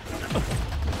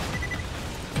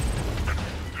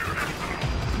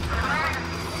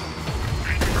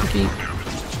 Pinky.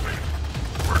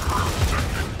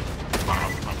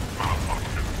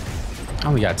 I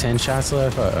only got 10 shots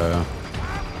left. Uh-oh.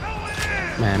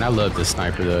 Man, I love this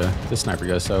sniper, though. This sniper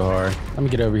goes so hard. Let me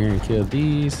get over here and kill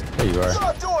these. There you are.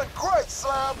 You're doing great,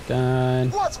 Slam. Done.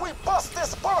 Once we bust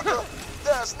this bunker,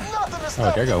 there's nothing to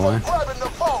stop there go one. grabbing the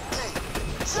vault key.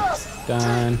 Just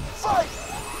done. Fight.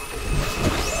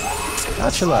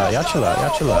 Y'all chill out.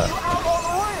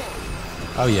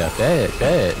 Oh yeah,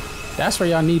 bad. That's where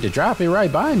y'all need to drop it,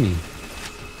 right by me.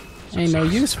 Ain't no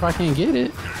use if I can't get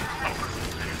it.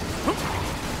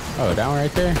 Oh, that one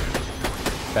right there?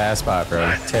 Bad spot,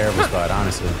 bro. Terrible spot,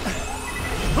 honestly.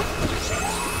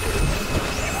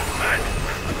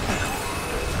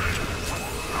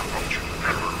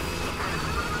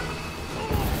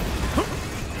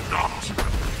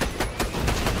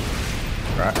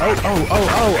 Right.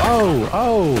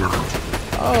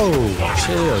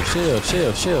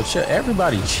 Chill.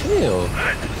 Everybody chill.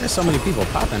 There's so many people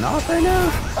popping off right now.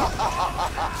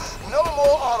 No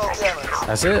more autocannons.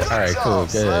 That's it? Alright, cool.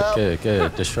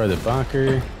 Good. Destroy the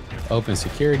bunker. Open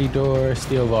security door.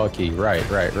 Steal vault key. Right.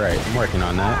 I'm working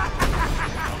on that.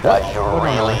 What, you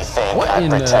really think I'd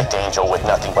protect Angel with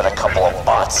nothing but a couple of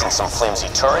bots and some flimsy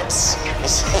turrets? You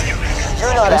see,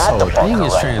 you're not at the bunker right now.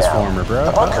 This whole thing is Transformer, bro.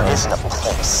 The bunker isn't a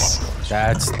place.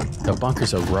 The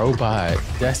bunker's a robot.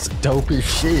 That's dope as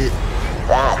shit.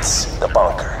 That's the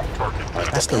bunker.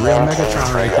 That's the real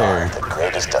Megatron right there. The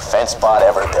greatest defense bot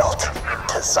ever built.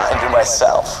 Designed to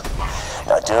myself.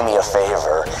 Now do me a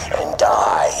favor and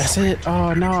die. That's it.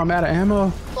 Oh no, I'm out of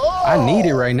ammo. I need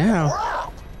it right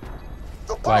now.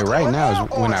 Like right now is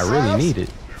when I really need it.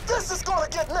 This is gonna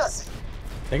get messy.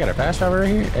 They got a fast travel right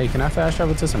here. Hey, can I fast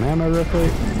travel to some ammo real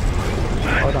quick?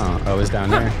 Hold on. Oh, it's down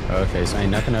there. Okay, so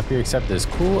ain't nothing up here except this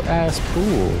cool ass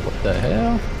pool. What the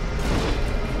hell?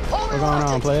 What's going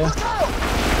on, player?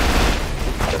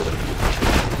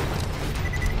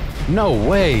 No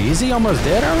way. Is he almost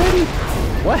dead already?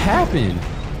 What happened?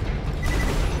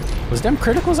 Was them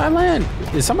criticals I land?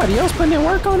 Is somebody else putting in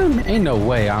work on him? Ain't no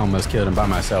way I almost killed him by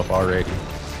myself already.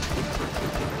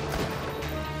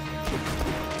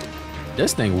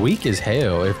 This thing weak as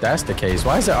hell, if that's the case.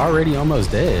 Why is it already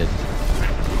almost dead?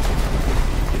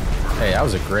 Hey, that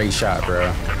was a great shot,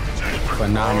 bro.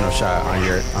 Phenomenal shot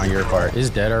on your part. It's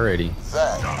dead already.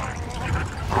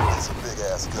 That's a big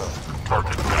ass gun.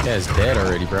 Yeah, it's dead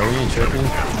already, bro. We ain't tripping.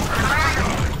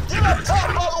 Get up top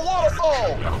by the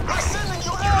waterfall. I'm sending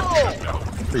you ammo.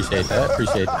 Appreciate that.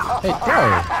 Appreciate that. Hey,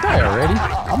 bro, die already.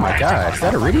 Oh my god, is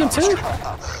that iridium too?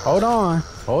 Hold on.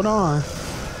 Hold on.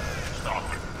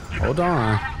 Hold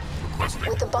on.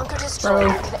 With the bunker destroyed,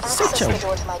 Bro, you can access the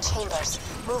door to my chambers.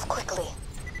 Move quickly.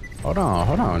 Hold on,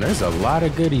 hold on. There's a lot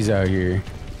of goodies out here.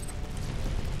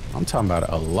 I'm talking about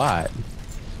a lot.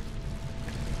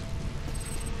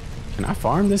 Can I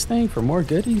farm this thing for more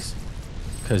goodies?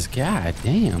 Cause god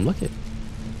damn, look at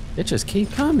it, just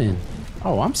keep coming.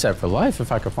 Oh, I'm set for life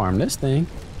if I can farm this thing.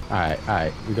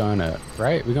 Alright, we going up,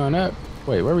 right? We going up?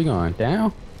 Wait, where are we going?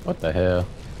 Down? What the hell?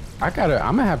 I'm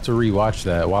gonna have to rewatch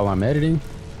that while I'm editing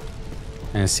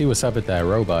and see what's up with that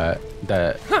robot,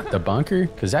 the bunker,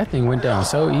 cause that thing went down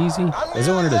so easy. Is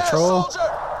it one of the troll?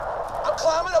 I'm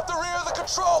climbing up the rear of the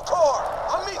control car.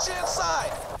 I'll meet you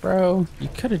inside. Bro, you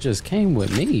could have just came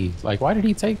with me. Like, why did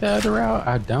he take the other route?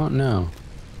 I don't know.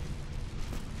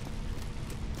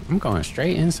 I'm going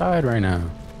straight inside right now.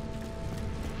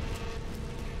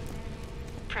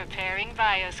 Preparing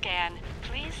bioscan.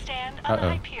 Please stand on the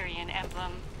Hyperion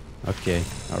emblem. Okay,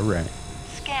 all right.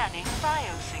 Scanning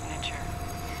biosignature.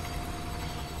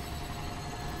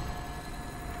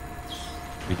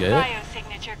 We good?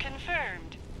 Biosignature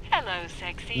confirmed. Hello,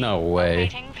 sexy. No way.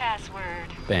 Awaiting password.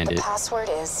 Bandit. The password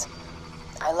is,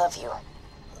 I love you.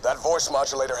 That voice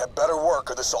modulator had better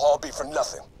work or this will all be for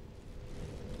nothing.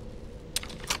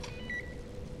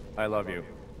 I love you.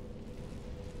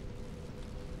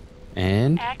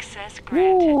 And access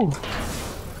granted. woo.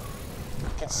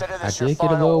 Consider this I your did get a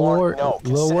final little warning. No,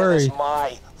 little consider worried. this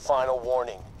my final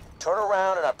warning. Turn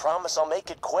around and I promise I'll make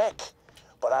it quick.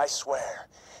 But I swear,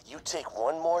 you take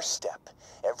one more step,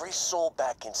 every soul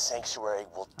back in Sanctuary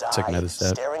will die Took another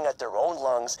step. staring at their own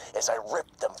lungs as I rip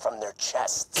them from their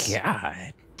chests.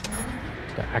 God.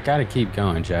 I gotta keep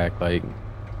going, Jack. Like,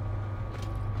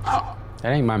 that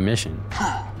ain't my mission.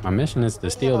 My mission is to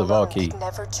steal the vault key.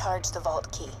 Never charge the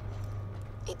vault key.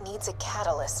 It needs a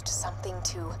catalyst, something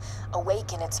to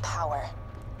awaken its power.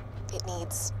 It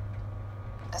needs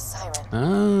a siren.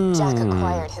 Oh. Jack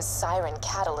acquired his siren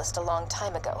catalyst a long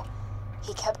time ago.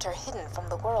 He kept her hidden from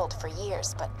the world for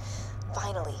years, but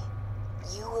finally,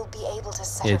 you will be able to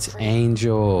set her It's free.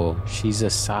 Angel. She's a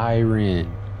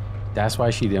siren. That's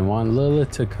why she didn't want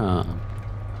Lilith to come.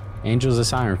 Angel's a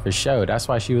siren for sure. That's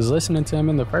why she was listening to him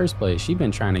in the first place. She's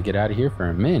been trying to get out of here for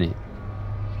a minute.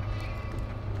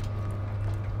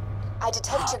 I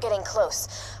detect you're getting close.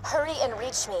 Hurry and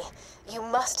reach me. You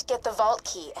must get the vault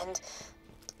key and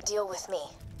deal with me.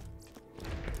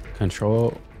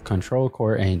 Control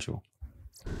core Angel.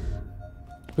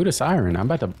 Who the siren? I'm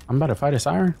about to fight a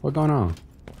siren? What going on?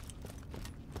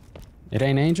 It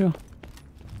ain't Angel?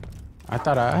 I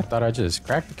thought I just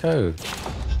cracked the code.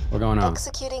 What going on?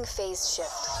 Executing phase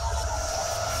shift.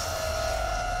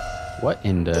 What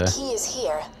in the... The key is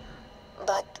here,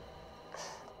 but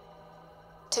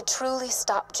to truly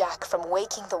stop Jack from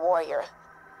waking the warrior,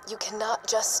 you cannot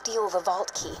just steal the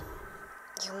vault key.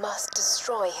 You must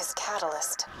destroy his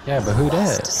catalyst. Yeah, but who You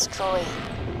must that? destroy.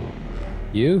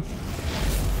 You?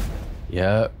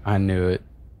 Yep, I knew it.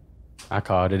 I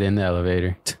called it in the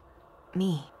elevator.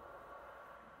 Me.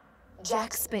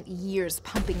 Jack spent years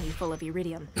pumping me full of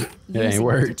iridium, ain't using it to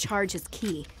worked. charge his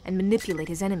key and manipulate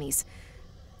his enemies,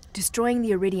 destroying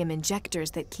the iridium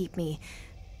injectors that keep me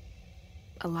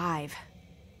alive.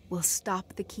 Will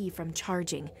stop the key from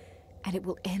charging, and it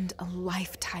will end a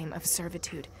lifetime of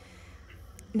servitude.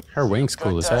 Her wing's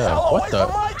cool as hell. What the?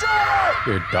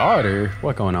 Your daughter?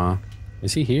 What going on?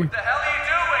 Is he here? What the hell are you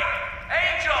doing?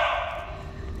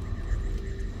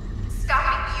 Angel!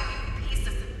 Stopping you, you piece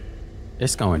of...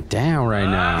 It's going down right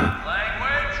now. Playing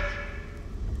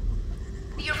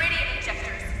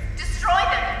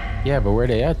Yeah, but where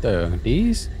they at though?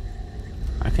 These?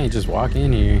 I can't just walk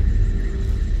in here.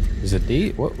 Is it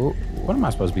these? What am I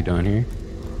supposed to be doing here?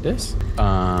 This?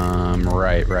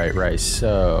 Right.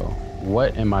 So,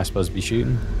 what am I supposed to be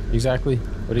shooting? Exactly?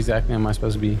 What exactly am I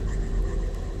supposed to be?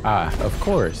 Ah, of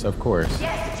course. Yes,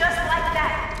 just like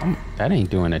that. That ain't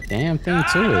doing a damn thing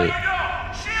to it.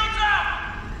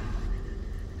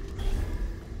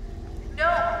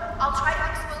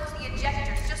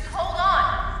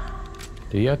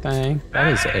 Do your thing. That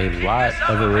is a lot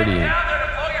of iridium.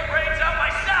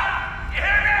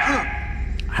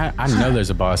 I know there's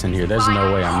a boss in here. There's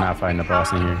no way I'm not fighting a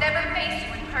boss in here.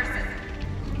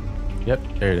 Yep,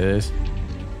 there it is.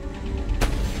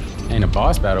 Ain't a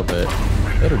boss battle, but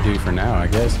it'll do for now, I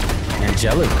guess.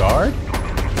 Angelic guard?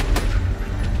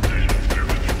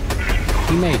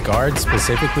 He made guards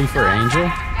specifically for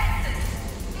Angel?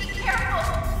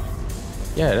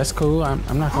 Yeah, that's cool.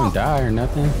 I'm not gonna die or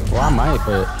nothing. Well, I might,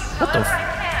 but what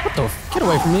the get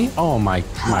away from me! Oh my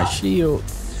shield.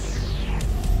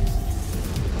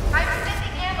 I'm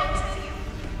sending ammo to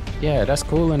you. Yeah, that's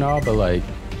cool and all, but like,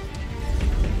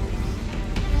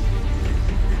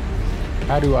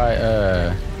 how do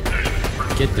I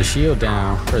get the shield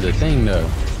down for the thing though?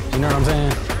 You know what I'm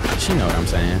saying? She know what I'm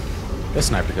saying. This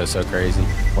sniper goes so crazy.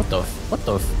 What the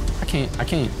I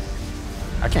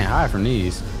can't hide from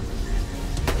these.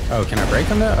 Oh, can I break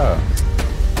them though? Oh.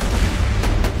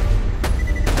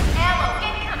 Ammo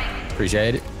incoming.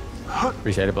 Appreciate it.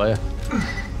 Appreciate it, player.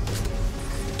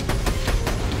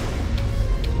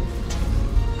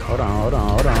 Hold on.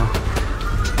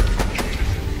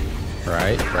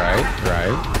 Right.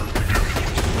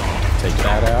 Take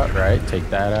that out, right? Take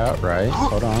that out, right?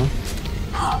 Hold on.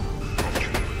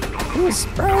 Who's,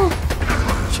 bro?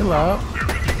 Chill out.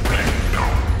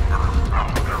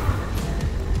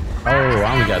 Oh,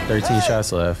 I only got 13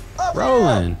 shots left.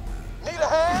 Rolling.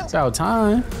 It's about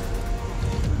time.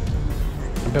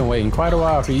 I've been waiting quite a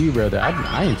while for you, brother.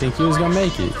 I didn't think you was gonna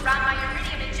make it.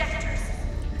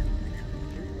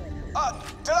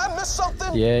 Did I miss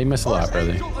something? Yeah, you missed a lot,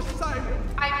 brother.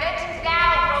 I bet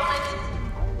now,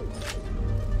 Roland.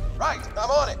 Right, I'm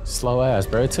on it. Slow ass,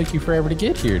 bro. It took you forever to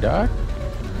get here, dog.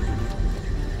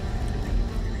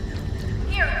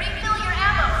 Here, refill your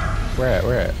ammo.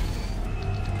 Where at?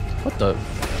 What the?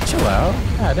 Chill out.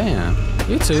 God damn.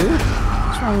 You too.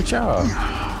 What's wrong with y'all?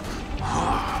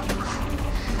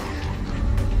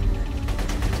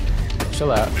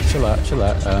 Chill out.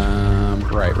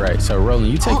 Right. So,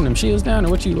 Roland, you taking them shields down, or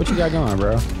what you got going,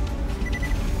 bro?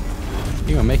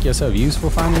 You gonna make yourself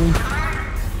useful finally? So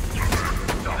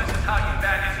this is how you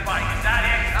bandits fight. Is that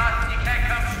it, huh? You can't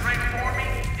come straight for me?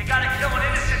 You gotta kill an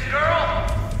innocent girl?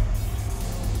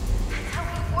 That's how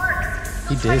it works.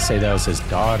 He did say that was his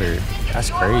daughter. That's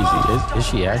crazy. Is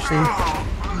she actually?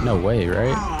 No way,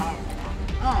 right?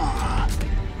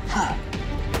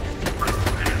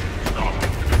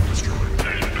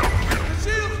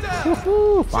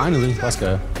 Woohoo! Finally, let's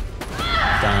go.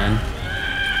 Done.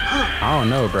 I don't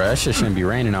know, bro. That shit shouldn't be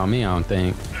raining on me, I don't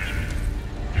think.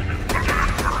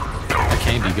 That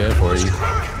can't be good for you.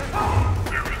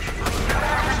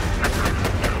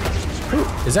 Ooh,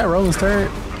 is that Roland's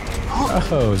turret?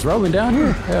 Oh, is Roland down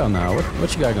here? Hell no.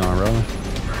 What you got going, Roland?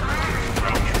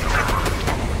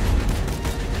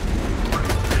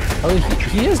 Oh,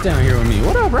 he is down here with me.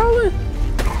 What up, Roland?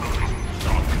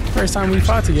 First time we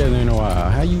fought together in a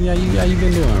while. How you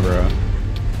been doing, bro?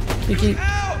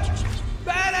 Ouch!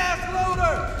 Badass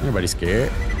loader! Everybody's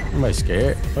scared.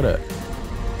 What up?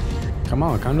 Come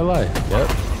on, come to life. Yep.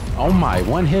 Oh my,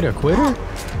 one hitter quitter?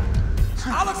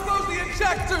 I'll expose the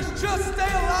injectors! Just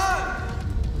stay alive!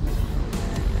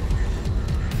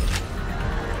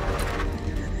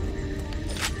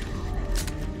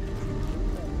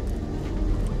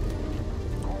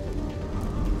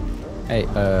 Hey,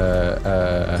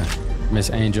 Miss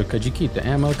Angel, could you keep the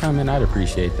ammo coming? I'd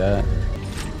appreciate that.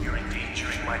 You're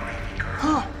endangering my baby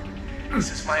girl. This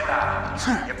is my vow.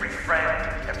 Every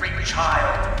friend, every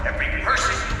child, every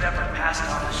person you've ever passed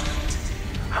on the street,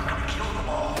 I'm gonna kill them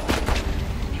all.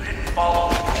 You didn't follow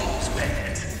the rules,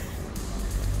 bandit.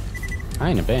 I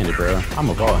ain't a bandit, bro. I'm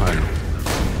a vault hunter.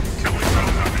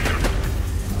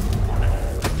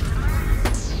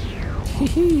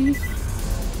 Hee.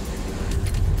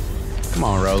 Come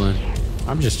on, Roland.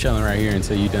 I'm just chilling right here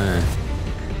until you done.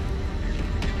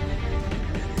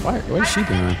 What is she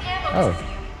doing? Oh,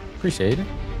 appreciate it.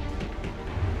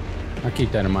 I'll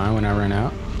keep that in mind when I run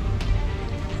out.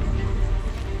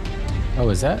 Oh,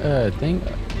 is that a thing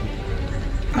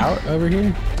out over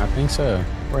here? I think so.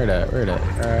 Where that?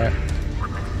 Alright.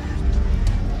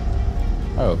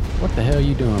 Oh, what the hell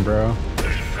you doing, bro?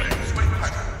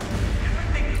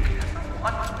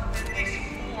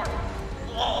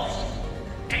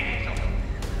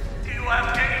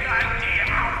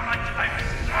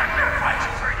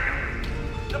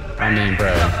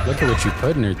 Look at what you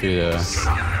putting her through, though.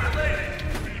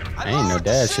 Ain't no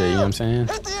dad shit, you know what I'm saying?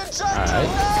 Alright.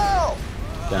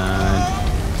 Done.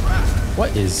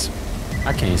 What is...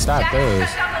 I can't stop those.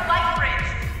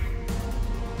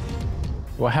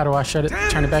 Well, how do I shut it?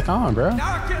 Turn it back on, bro.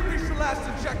 Now I can't reach the last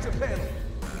injector panel.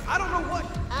 I don't know what.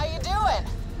 How you doing?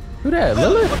 Who that,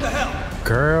 Lily? What the hell?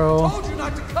 Girl. I told you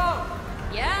not to come.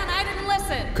 Yeah, and I didn't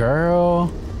listen.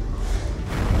 Girl.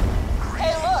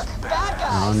 Hey, look, bad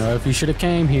guys. I don't know if you should have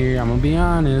came here. I'm gonna be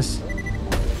honest.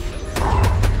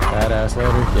 Badass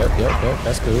letter. Yep.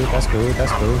 That's cool. That's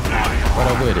cool. What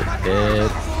up with it?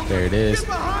 Dead. There it is.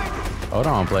 Hold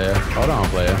on, player. Oh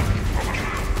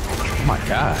my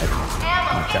god.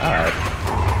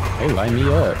 They light me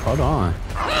up. Hold on.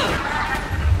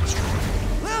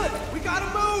 Lilith, we gotta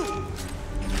move.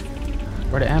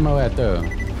 Where the ammo at, though?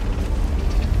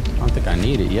 I don't think I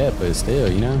need it yet, but still,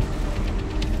 you know.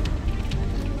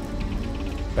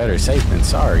 Better safe than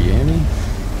sorry, you hear me?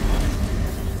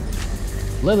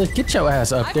 Lilith, get your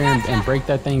ass up there and break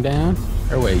that thing down.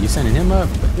 Or wait, you sending him up?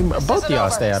 Both of y'all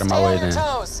stay out of my way then.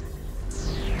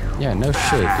 Yeah, no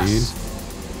shit, dude.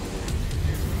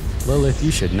 Lilith,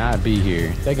 you should not be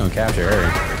here. They gonna capture her.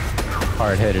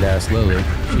 Hard-headed ass Lilith.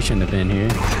 She shouldn't have been here.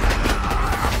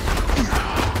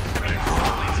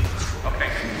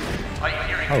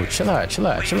 Oh, chill out.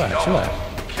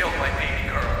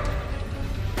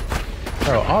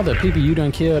 Bro, all the people you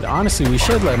done killed, honestly, we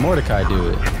should let Mordecai do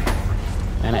it.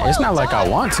 And it's not like I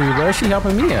want to, bro. She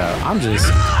helping me out. I'm just,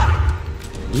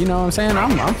 you know what I'm saying?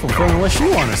 I'm fulfilling what she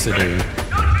wants us to do.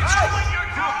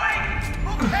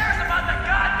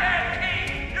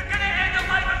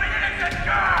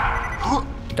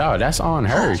 Dog, that's on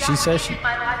her. She said she...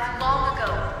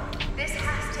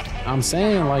 I'm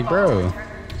saying, like, bro,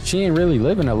 she ain't really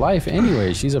living a life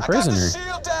anyway. She's a prisoner.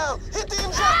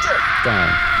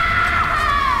 Done.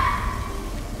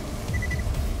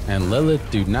 And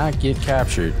Lilith do not get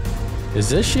captured. Is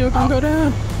this shield gonna go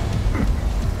down?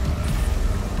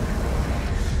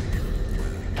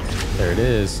 There it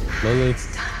is.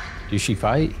 Lilith. Do she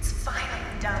fight? It's finally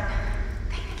done.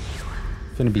 Thank you.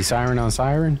 Finna be Siren on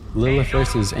Siren? Lilith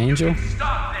versus Angel?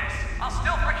 Stop this. I'll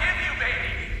still forgive you,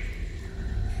 baby.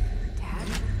 Dad?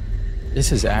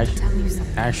 This is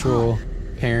actual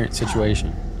parent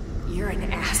situation. You're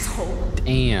an asshole.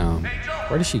 Damn.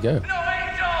 Where did she go? No, Angel.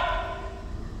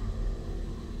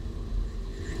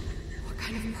 What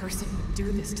kind of person would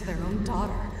do this to their own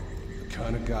daughter? The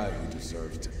kind of guy who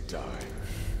deserves to die.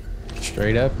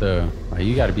 Straight up though. Like,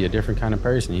 you gotta be a different kind of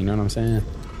person, you know what I'm saying?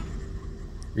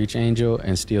 Reach Angel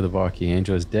and steal the vault key.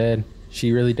 Angel is dead.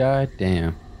 She really died?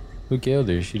 Damn. Who killed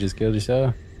her? She just killed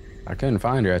herself? I couldn't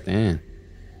find her at the end.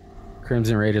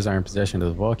 Crimson Raiders are in possession of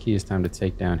the vault key. It's time to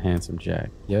take down Handsome Jack.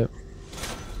 Yep.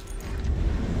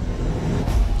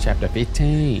 Chapter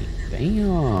 15.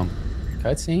 Damn.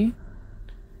 Cutscene?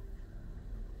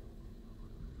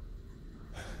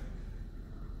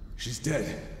 She's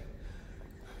dead.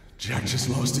 Jack just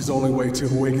lost his only way to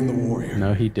awaken the warrior.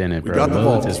 No, he didn't, bro. We got the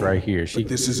Lilith vault is right here. But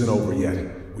this isn't over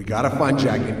yet. We gotta find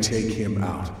Jack and take him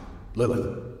out.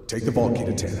 Lilith, take the vault key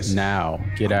to Tannis. Now,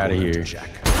 get out of here.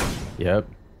 Jack. Yep.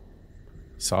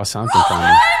 Saw something from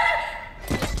him.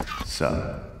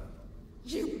 Son.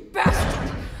 You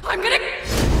bastard! I'm gonna...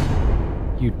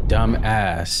 You dumb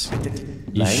ass.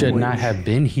 You should not have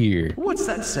been here. What's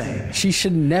that saying? She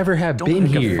should never have been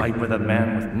here. Don't pick a fight with a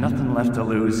man with nothing left to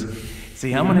lose.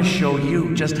 See, I'm gonna show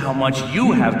you just how much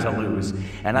you have to lose.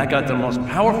 And I got the most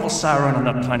powerful Siren on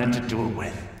the planet to do it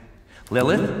with.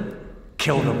 Lilith,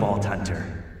 kill the Vault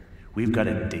Hunter. We've got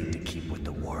a date to keep with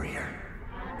the warrior.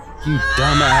 You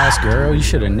dumb ass girl, you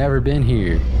should have never been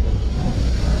here.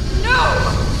 No!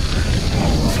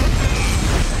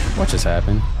 What just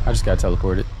happened? I just got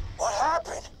teleported. What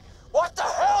happened? What the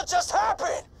hell just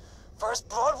happened? First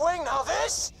Bloodwing, now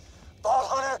this? Vault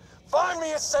Hunter, find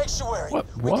me a sanctuary. What?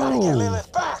 We gotta get Whoa.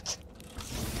 Lilith back.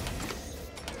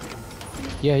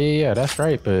 Yeah, that's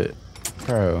right, but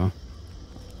bro.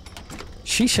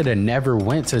 She should have never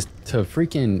went to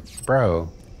freaking,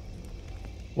 bro.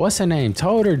 What's her name?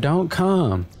 Told her don't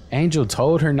come. Angel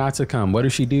told her not to come. What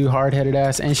did she do? Hard-headed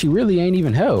ass, and she really ain't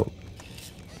even help.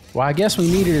 Well, I guess we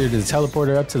needed her to teleport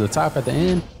her up to the top at the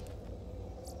end.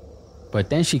 But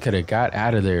then she could have got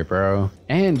out of there, bro.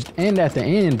 And at the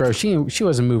end, bro, she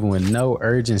wasn't moving with no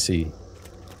urgency.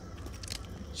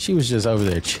 She was just over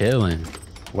there chilling,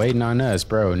 waiting on us,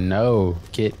 bro. No,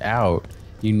 get out.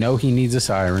 You know he needs a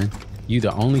siren. You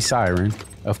the only siren.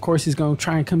 Of course he's gonna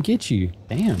try and come get you.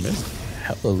 Damn, there's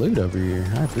hella loot over here.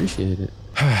 I appreciate it.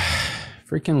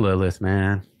 Freaking Lilith,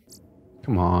 man.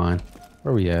 Come on.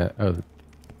 Where we at? Oh.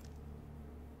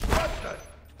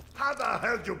 How the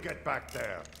hell'd you get back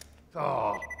there?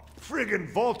 Oh,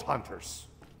 friggin' Vault Hunters.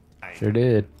 Sure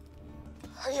did.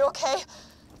 Are you okay?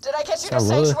 Did I get you to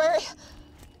Lilith? Sanctuary?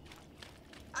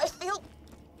 I feel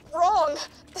wrong.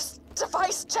 This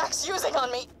device Jack's using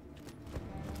on me.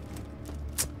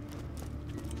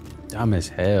 Dumb as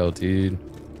hell, dude.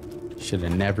 Should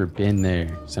have never been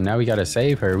there. So now we gotta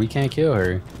save her. We can't kill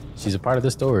her. She's a part of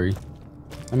the story.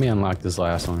 Let me unlock this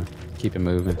last one. Keep it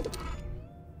moving.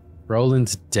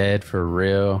 Roland's dead for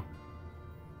real.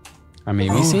 I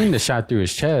mean, we seen the shot through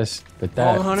his chest, but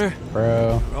that, Vault Hunter,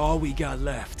 bro. we're all we got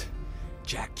left.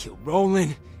 Jack killed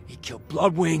Roland, he killed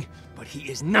Bloodwing, but he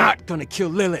is not gonna kill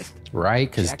Lilith. Right?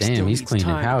 Because Jack damn, still he's needs cleaning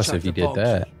time to house track if he the did vault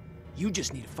that. key. You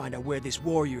just need to find out where this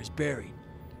warrior is buried.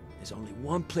 There's only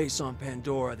one place on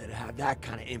Pandora that'll have that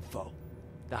kind of info.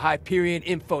 The Hyperion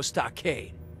Info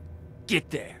Stockade. Get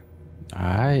there.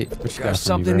 Alright. What you got for me,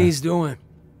 something bro? he's doing.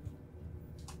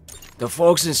 The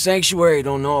folks in Sanctuary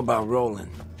don't know about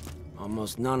Roland.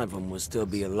 Almost none of them will still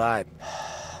be alive.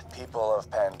 People of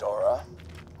Pandora,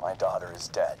 my daughter is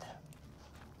dead.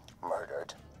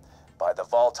 Murdered by the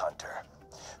Vault Hunter.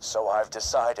 So I've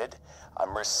decided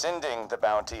I'm rescinding the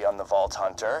bounty on the Vault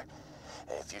Hunter.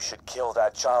 If you should kill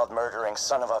that child-murdering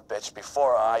son of a bitch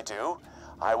before I do,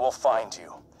 I will find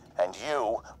you. And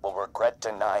you will regret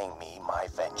denying me my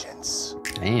vengeance.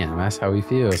 Damn, that's how he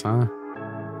feels, huh?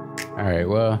 Alright,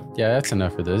 well, yeah, that's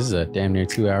enough for this. This is a damn near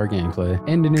 2-hour gameplay.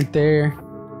 Ending it there.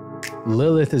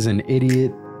 Lilith is an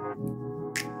idiot.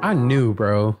 I knew,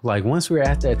 bro. Like, once we were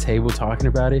at that table talking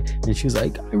about it, and she was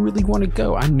like, I really want to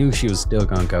go. I knew she was still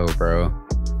gonna go, bro.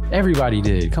 Everybody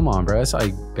did. Come on, bro. That's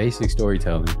like basic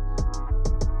storytelling.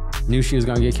 Knew she was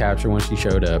gonna get captured when she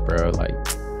showed up, bro. Like,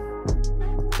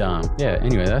 dumb. Yeah,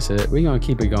 anyway, that's it. We're gonna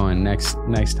keep it going next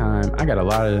time. I got a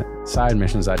lot of side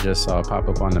missions I just saw pop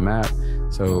up on the map,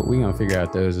 so we're gonna figure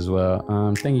out those as well.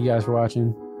 Thank you guys for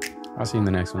watching. I'll see you in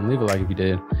the next one. Leave a like if you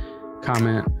did.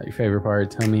 Comment your favorite part.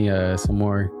 Tell me some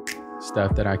more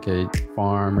stuff that I could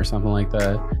farm or something like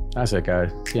that. That's it,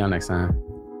 guys. See y'all next time.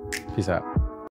 Peace out.